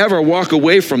never, ever walk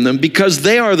away from them, because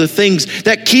they are the things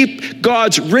that keep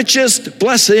God's richest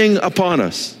blessing upon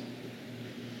us.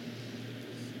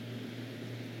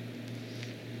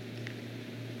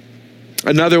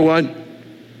 Another one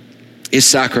is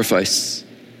sacrifice.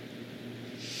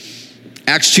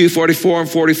 Acts 2:44 and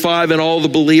 45, and all the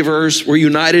believers were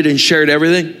united and shared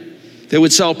everything. They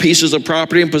would sell pieces of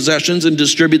property and possessions and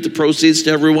distribute the proceeds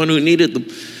to everyone who needed them.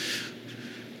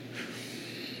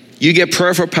 You get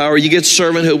prayer for power, you get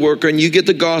servanthood work, and you get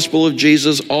the gospel of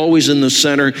Jesus always in the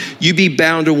center. You be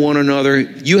bound to one another.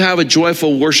 You have a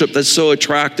joyful worship that's so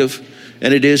attractive,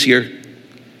 and it is here.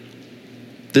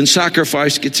 Then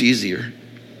sacrifice gets easier.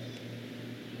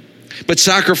 But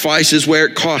sacrifice is where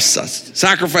it costs us.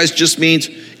 Sacrifice just means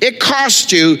it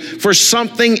costs you for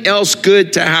something else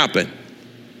good to happen.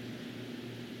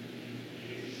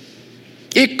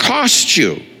 It costs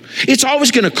you. It's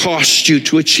always going to cost you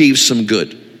to achieve some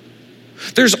good.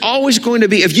 There's always going to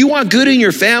be, if you want good in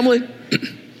your family,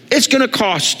 it's going to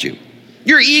cost you.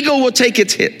 Your ego will take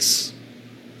its hits.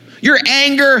 Your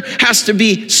anger has to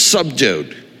be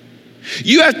subdued.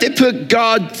 You have to put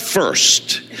God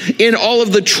first in all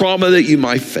of the trauma that you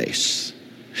might face.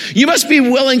 You must be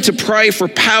willing to pray for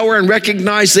power and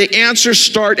recognize the answers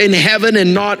start in heaven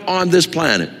and not on this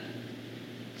planet.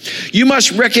 You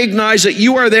must recognize that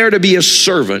you are there to be a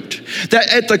servant,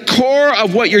 that at the core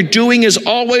of what you're doing is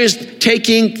always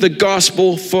taking the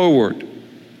gospel forward.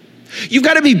 You've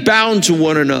got to be bound to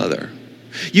one another.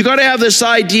 You've got to have this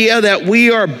idea that we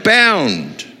are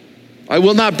bound. I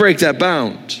will not break that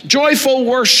bound. Joyful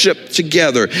worship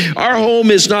together. Our home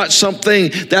is not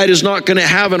something that is not going to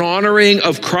have an honoring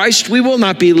of Christ. We will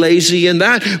not be lazy in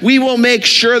that. We will make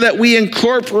sure that we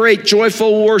incorporate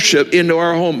joyful worship into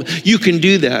our home. You can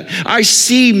do that. I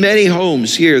see many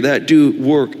homes here that do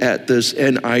work at this,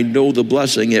 and I know the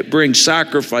blessing it brings.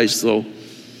 Sacrifice, though.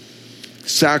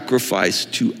 Sacrifice.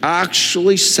 To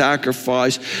actually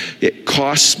sacrifice, it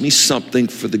costs me something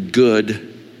for the good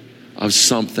of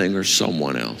something or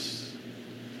someone else.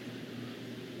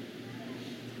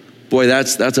 Boy,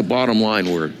 that's a bottom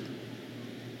line word.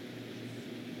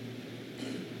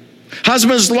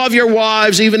 Husbands, love your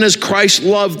wives even as Christ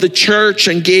loved the church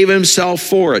and gave himself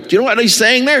for it. Do you know what he's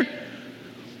saying there?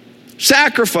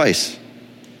 Sacrifice.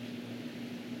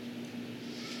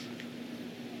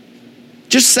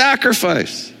 Just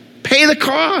sacrifice. Pay the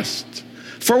cost.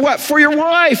 For what? For your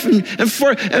wife and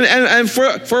for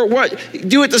what?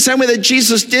 Do it the same way that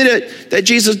Jesus did it. That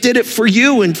Jesus did it for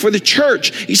you and for the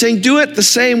church. He's saying do it the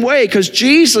same way because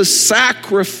Jesus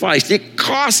sacrificed. It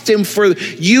cost him for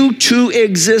you to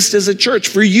exist as a church,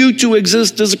 for you to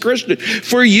exist as a Christian.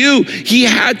 For you, he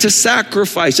had to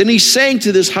sacrifice. And he's saying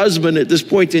to this husband at this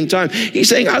point in time, he's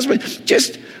saying, husband,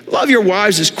 just love your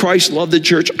wives as Christ loved the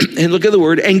church. And look at the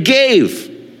word, and gave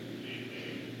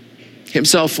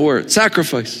himself for it.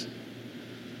 Sacrifice.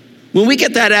 When we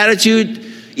get that attitude,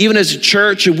 even as a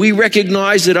church, and we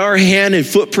recognize that our hand and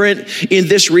footprint in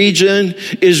this region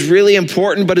is really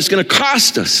important, but it's going to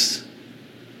cost us.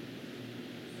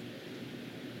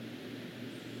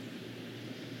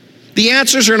 The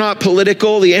answers are not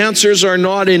political. The answers are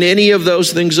not in any of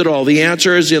those things at all. The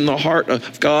answer is in the heart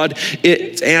of God.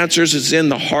 Its answers is in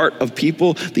the heart of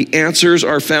people. The answers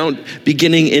are found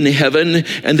beginning in heaven,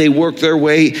 and they work their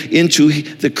way into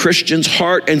the Christian's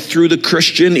heart and through the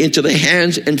Christian into the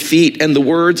hands and feet and the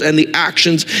words and the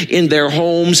actions in their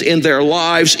homes, in their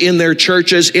lives, in their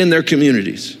churches, in their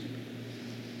communities.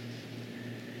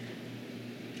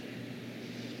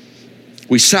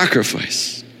 We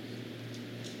sacrifice.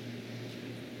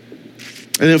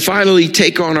 And then finally,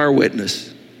 take on our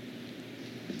witness.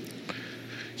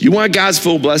 You want God's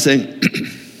full blessing?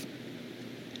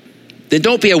 Then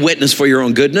don't be a witness for your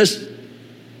own goodness,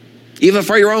 even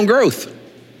for your own growth.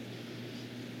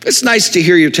 It's nice to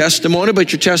hear your testimony,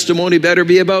 but your testimony better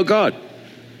be about God.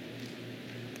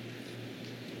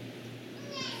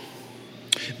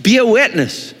 Be a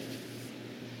witness.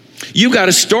 You got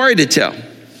a story to tell.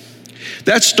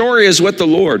 That story is what the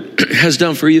Lord has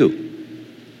done for you.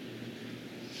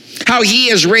 How he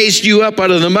has raised you up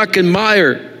out of the muck and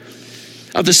mire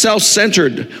of the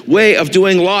self-centered way of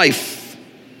doing life.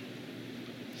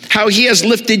 how he has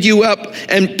lifted you up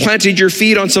and planted your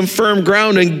feet on some firm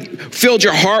ground and filled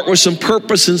your heart with some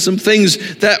purpose and some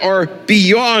things that are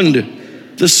beyond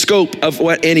the scope of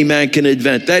what any man can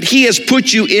invent. That he has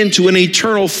put you into an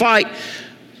eternal fight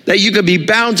that you can be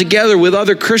bound together with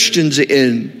other Christians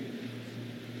in.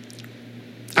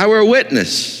 Our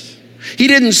witness. He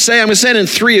didn't say, I'm sending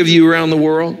 3 of you around the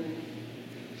world.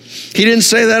 He didn't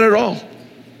say that at all.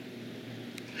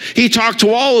 He talked to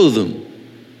all of them.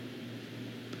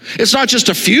 It's not just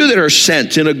a few that are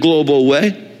sent in a global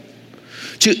way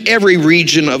to every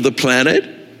region of the planet.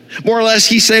 More or less,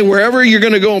 he's saying, wherever you're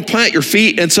going to go and plant your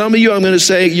feet, and some of you, I'm going to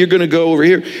say, you're going to go over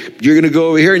here, you're going to go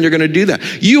over here, and you're going to do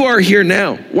that. You are here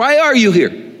now. Why are you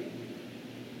here?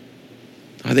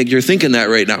 I think you're thinking that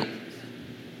right now.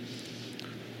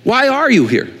 Why are you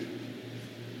here?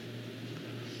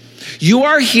 You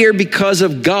are here because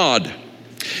of God.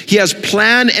 He has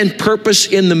plan and purpose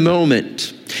in the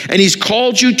moment, and he's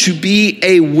called you to be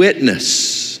a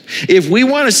witness. If we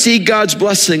want to see God's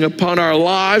blessing upon our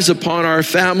lives, upon our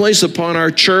families, upon our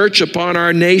church, upon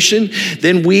our nation,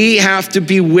 then we have to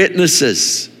be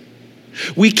witnesses.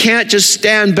 We can't just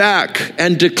stand back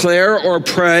and declare or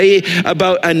pray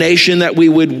about a nation that we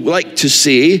would like to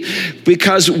see,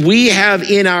 because we have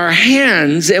in our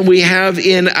hands and we have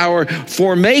in our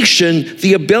formation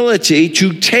the ability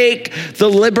to take the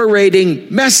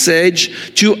liberating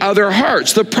message to other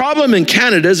hearts. The problem in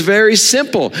Canada is very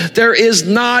simple. There is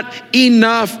not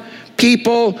enough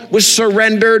people with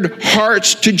surrendered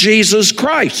hearts to Jesus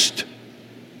Christ.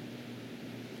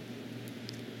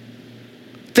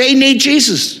 They need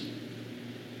Jesus.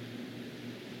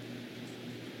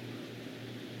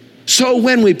 So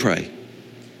when we pray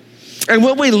and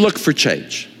when we look for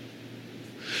change,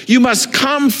 you must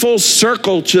come full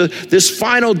circle to this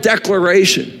final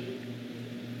declaration.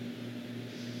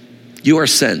 You are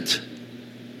sent.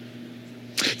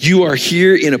 You are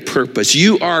here in a purpose.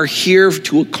 You are here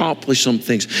to accomplish some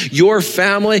things. Your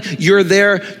family, you're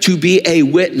there to be a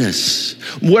witness.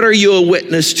 What are you a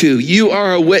witness to? You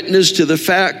are a witness to the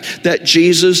fact that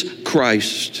Jesus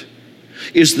Christ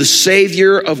is the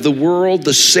Savior of the world,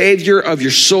 the Savior of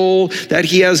your soul, that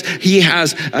He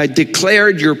has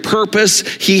declared your purpose.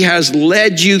 He has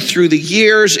led you through the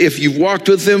years, if you've walked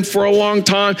with Him for a long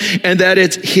time, and that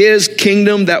it's His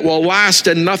kingdom that will last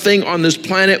and nothing on this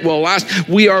planet will last.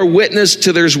 We are witness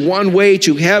to there's one way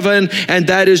to heaven, and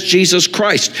that is Jesus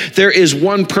Christ. There is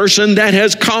one person that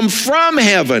has come from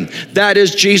heaven. That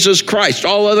is Jesus Christ.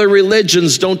 All other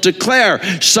religions don't declare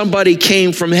somebody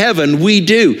came from heaven. We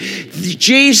do.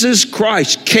 Jesus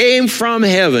Christ came from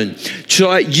heaven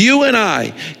so that you and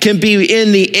I can be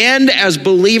in the end as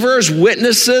believers,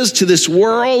 witnesses to this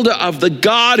world of the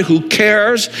God who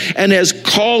cares and has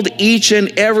called each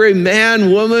and every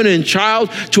man, woman, and child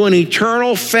to an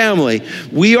eternal family.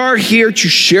 We are here to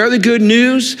share the good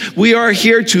news. We are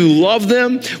here to love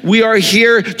them. We are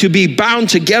here to be bound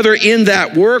together in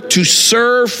that work, to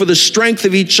serve for the strength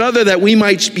of each other, that we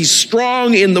might be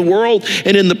strong in the world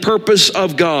and in the purpose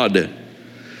of God.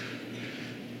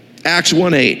 Acts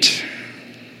 1:8.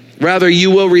 Rather, you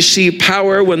will receive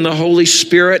power when the Holy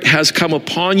Spirit has come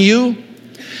upon you.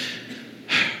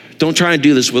 Don't try and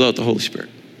do this without the Holy Spirit.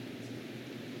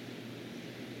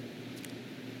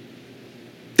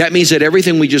 That means that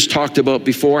everything we just talked about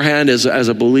beforehand as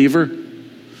a believer,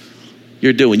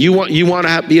 you're doing. You want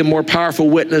to be a more powerful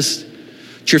witness to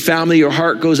your family, your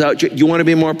heart goes out. You want to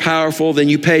be more powerful, then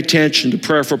you pay attention to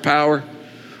prayer for power,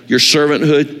 your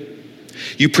servanthood.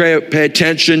 You pay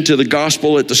attention to the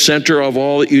gospel at the center of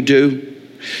all that you do.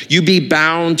 You be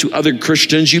bound to other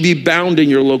Christians. You be bound in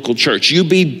your local church. You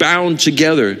be bound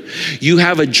together. You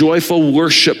have a joyful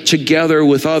worship together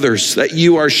with others, that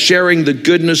you are sharing the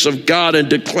goodness of God and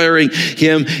declaring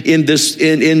Him in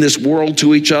this world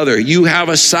to each other. You have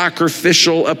a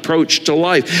sacrificial approach to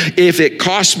life. If it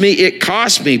costs me, it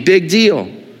costs me. Big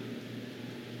deal.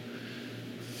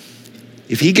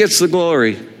 If He gets the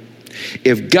glory,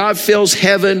 if God fills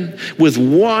heaven with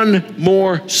one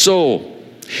more soul,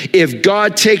 if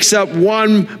God takes up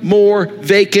one more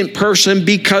vacant person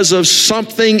because of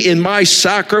something in my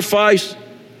sacrifice,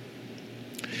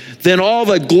 then all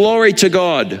the glory to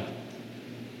God.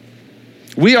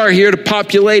 We are here to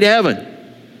populate heaven.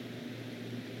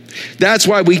 That's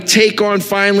why we take on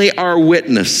finally our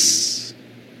witness.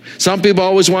 Some people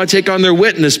always want to take on their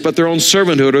witness, but their own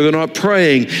servanthood, or they're not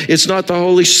praying. It's not the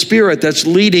Holy Spirit that's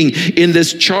leading in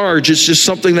this charge. It's just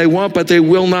something they want, but they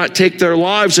will not take their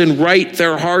lives and right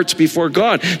their hearts before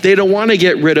God. They don't want to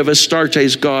get rid of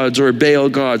Astartes gods or Baal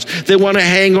gods. They want to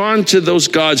hang on to those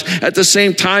gods at the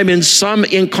same time in some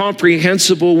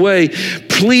incomprehensible way,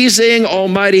 pleasing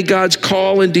Almighty God's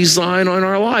call and design on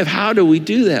our life. How do we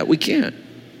do that? We can't.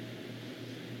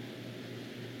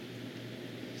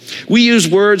 We use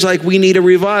words like we need a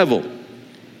revival.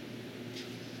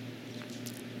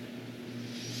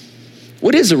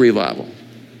 What is a revival?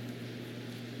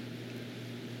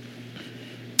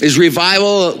 Is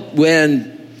revival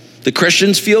when the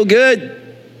Christians feel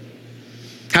good?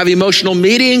 Have emotional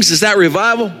meetings? Is that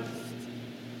revival?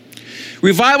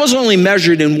 Revival is only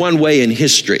measured in one way in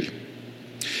history.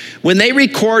 When they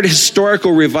record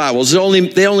historical revivals,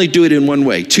 they only do it in one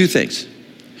way. Two things.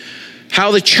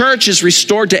 How the church is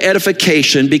restored to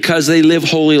edification because they live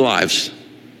holy lives.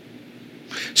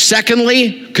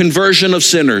 Secondly, conversion of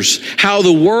sinners. How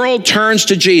the world turns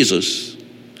to Jesus.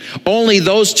 Only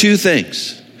those two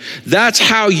things. That's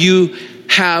how you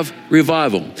have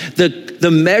revival. The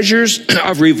measures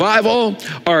of revival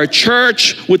are a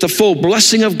church with the full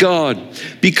blessing of God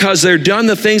because they're done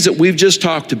the things that we've just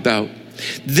talked about.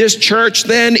 This church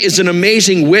then is an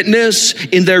amazing witness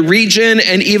in their region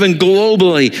and even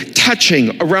globally,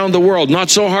 touching around the world.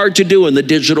 Not so hard to do in the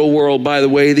digital world, by the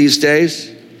way, these days.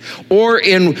 Or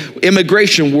in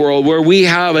immigration world where we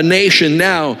have a nation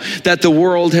now that the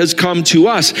world has come to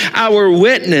us. Our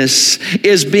witness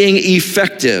is being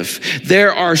effective.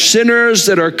 There are sinners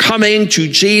that are coming to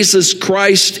Jesus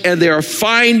Christ and they are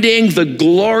finding the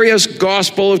glorious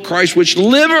gospel of Christ which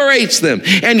liberates them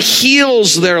and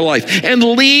heals their life and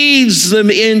leads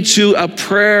them into a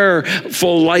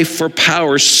prayerful life for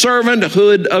power.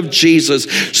 Servanthood of Jesus.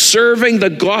 Serving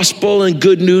the gospel and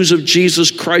good news of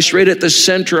Jesus Christ right at the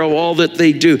center of all that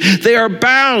they do. They are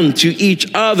bound to each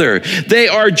other. They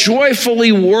are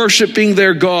joyfully worshiping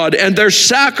their God and they're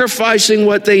sacrificing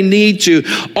what they need to.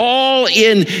 All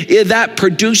in that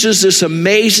produces this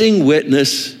amazing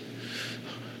witness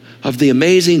of the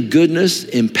amazing goodness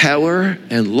and power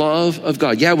and love of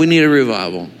God. Yeah, we need a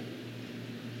revival.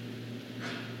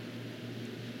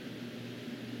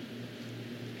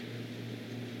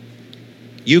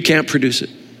 You can't produce it.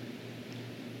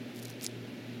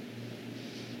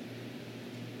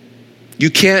 You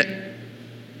can't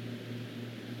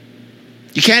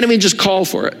even just call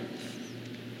for it.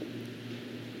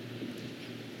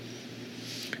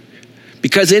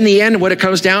 Because in the end, what it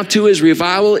comes down to is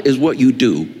revival is what you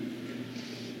do.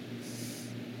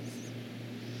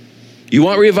 You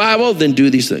want revival? Then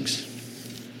do these things.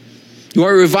 You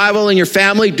want revival in your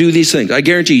family? Do these things. I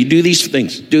guarantee you, do these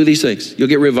things. Do these things. You'll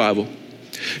get revival.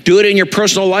 Do it in your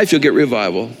personal life, you'll get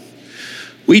revival.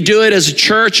 We do it as a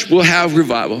church, we'll have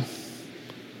revival.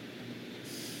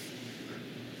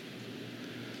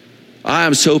 I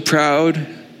am so proud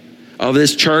of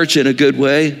this church in a good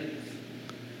way.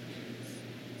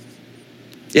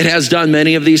 It has done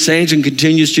many of these things and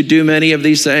continues to do many of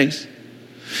these things.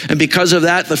 And because of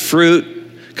that, the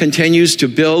fruit continues to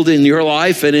build in your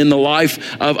life and in the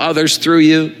life of others through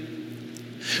you.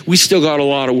 We still got a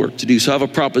lot of work to do, so I have a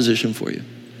proposition for you.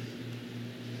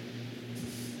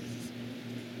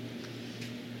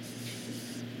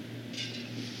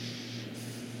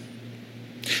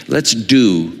 Let's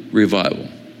do revival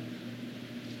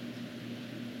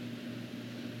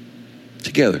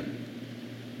together.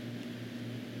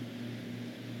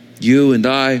 You and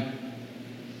I.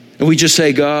 And we just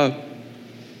say, God,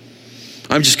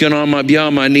 I'm just going to be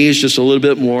on my knees just a little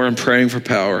bit more and praying for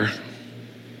power.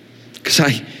 Because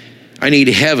I need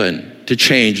heaven to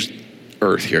change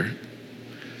earth here.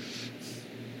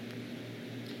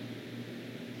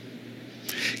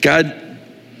 God,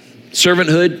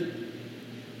 servanthood,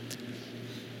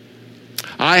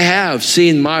 I have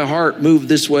seen my heart move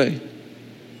this way.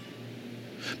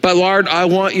 But Lord, I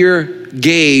want your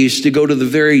gaze to go to the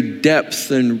very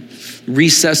depth and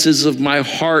recesses of my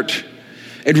heart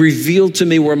and reveal to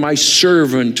me where my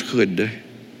servanthood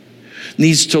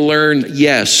needs to learn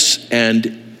yes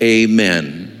and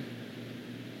amen.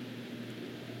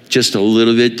 Just a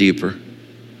little bit deeper.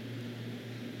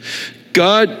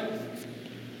 God,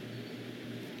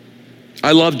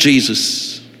 I love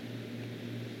Jesus.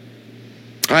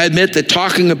 I admit that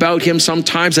talking about him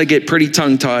sometimes I get pretty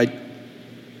tongue-tied.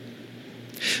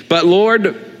 But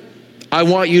Lord, I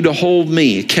want you to hold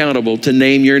me accountable to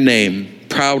name your name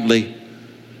proudly,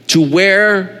 to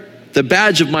wear the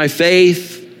badge of my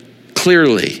faith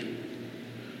clearly,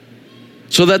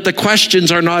 so that the questions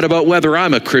are not about whether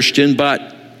I'm a Christian,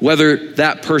 but whether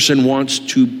that person wants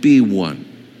to be one.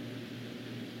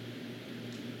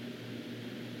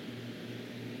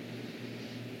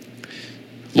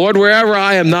 Lord, wherever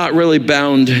I am not really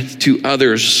bound to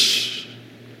others,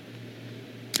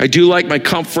 I do like my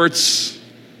comforts.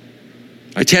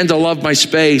 I tend to love my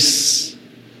space.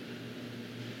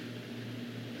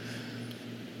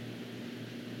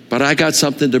 But I got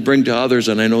something to bring to others,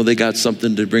 and I know they got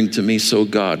something to bring to me. So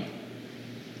God,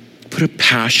 put a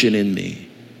passion in me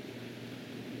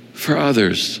for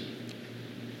others,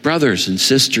 brothers and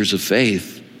sisters of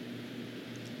faith.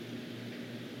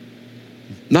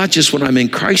 Not just when I'm in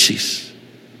crisis,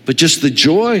 but just the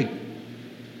joy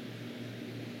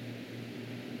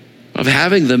of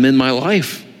having them in my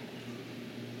life.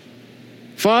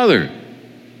 Father,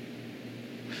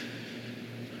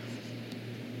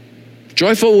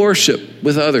 joyful worship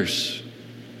with others.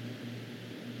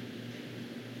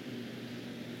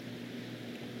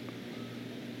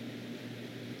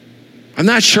 I'm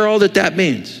not sure all that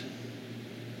means.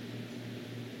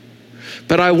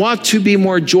 But I want to be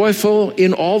more joyful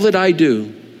in all that I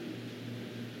do.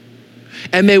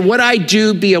 And may what I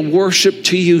do be a worship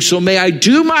to you. So may I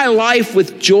do my life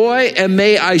with joy, and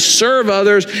may I serve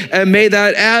others, and may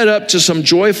that add up to some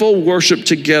joyful worship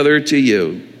together to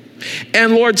you.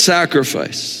 And Lord,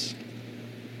 sacrifice.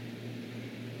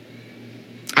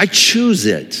 I choose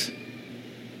it.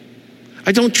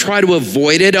 I don't try to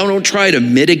avoid it. I don't try to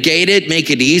mitigate it, make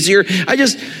it easier.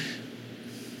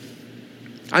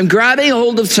 I'm grabbing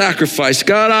hold of sacrifice.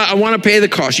 God, I want to pay the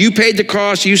cost. You paid the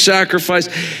cost. You sacrificed.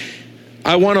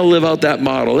 I want to live out that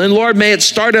model. And Lord, may it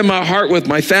start in my heart with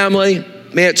my family.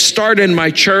 May it start in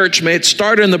my church. May it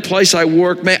start in the place I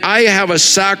work. May I have a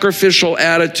sacrificial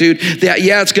attitude that,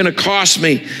 yeah, it's going to cost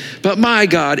me. But my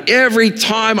God, every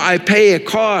time I pay a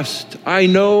cost, I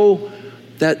know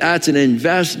that that's an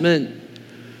investment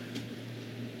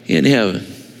in heaven.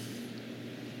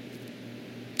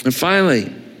 And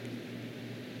finally,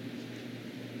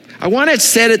 I want it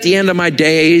said at the end of my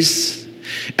days,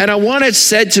 and I want it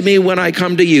said to me when I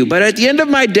come to you. But at the end of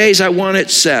my days, I want it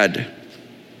said.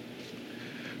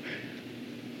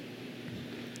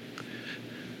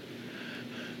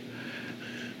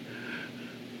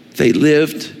 They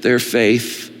lived their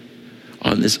faith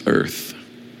on this earth.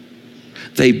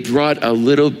 They brought a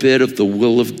little bit of the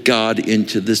will of God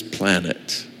into this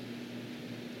planet.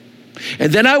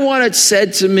 And then I want it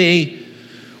said to me,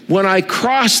 when I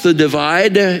cross the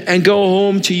divide and go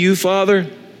home to you, Father,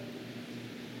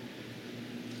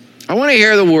 I want to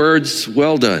hear the words,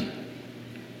 well done.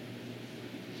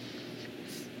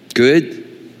 Good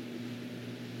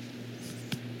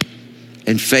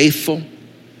and faithful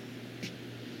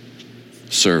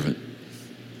servant.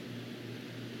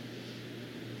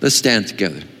 Let's stand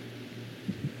together.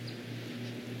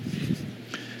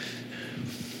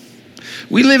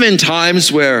 We live in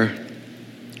times where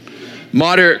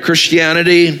moderate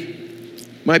Christianity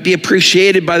might be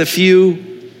appreciated by the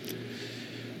few,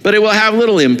 but it will have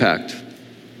little impact.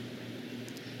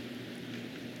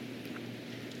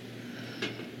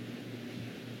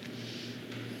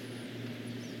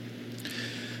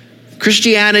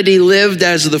 Christianity lived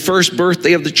as the first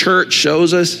birthday of the church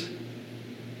shows us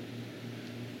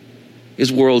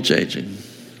is world changing.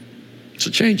 It's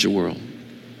a change the world.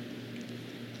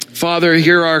 Father,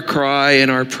 hear our cry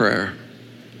and our prayer.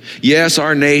 Yes,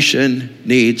 our nation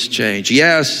needs change.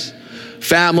 Yes,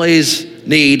 families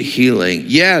need healing.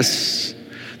 Yes,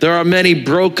 there are many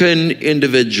broken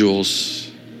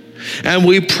individuals. And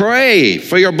we pray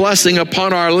for your blessing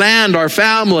upon our land, our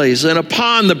families, and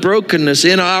upon the brokenness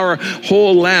in our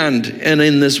whole land and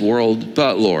in this world.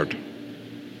 But Lord,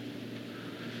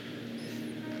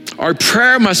 our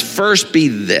prayer must first be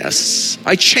this.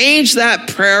 I change that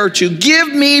prayer to give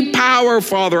me power,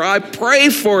 Father. I pray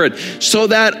for it so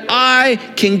that I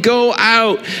can go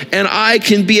out and I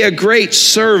can be a great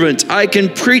servant. I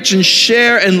can preach and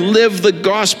share and live the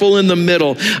gospel in the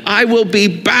middle. I will be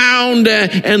bound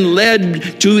and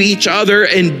led to each other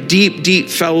in deep, deep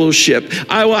fellowship.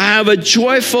 I will have a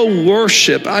joyful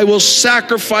worship. I will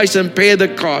sacrifice and pay the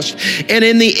cost. And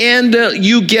in the end,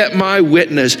 you get my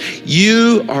witness.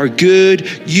 You are good,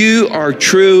 you are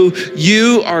true,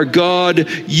 you are God,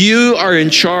 you are in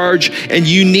charge, and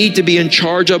you need to be in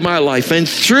charge of my life. And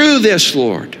through this,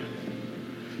 Lord,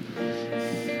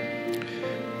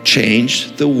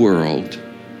 change the world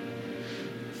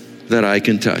that I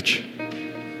can touch,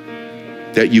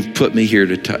 that you've put me here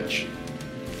to touch.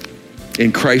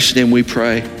 In Christ's name we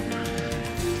pray,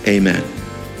 amen.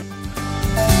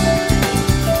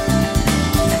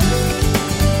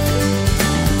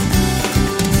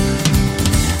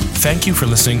 Thank you for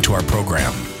listening to our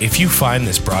program. If you find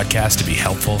this broadcast to be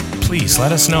helpful, please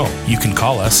let us know. You can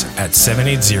call us at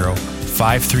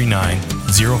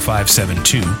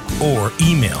 780-539-0572 or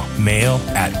email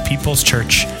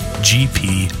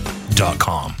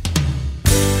mail@peopleschurchgp.com.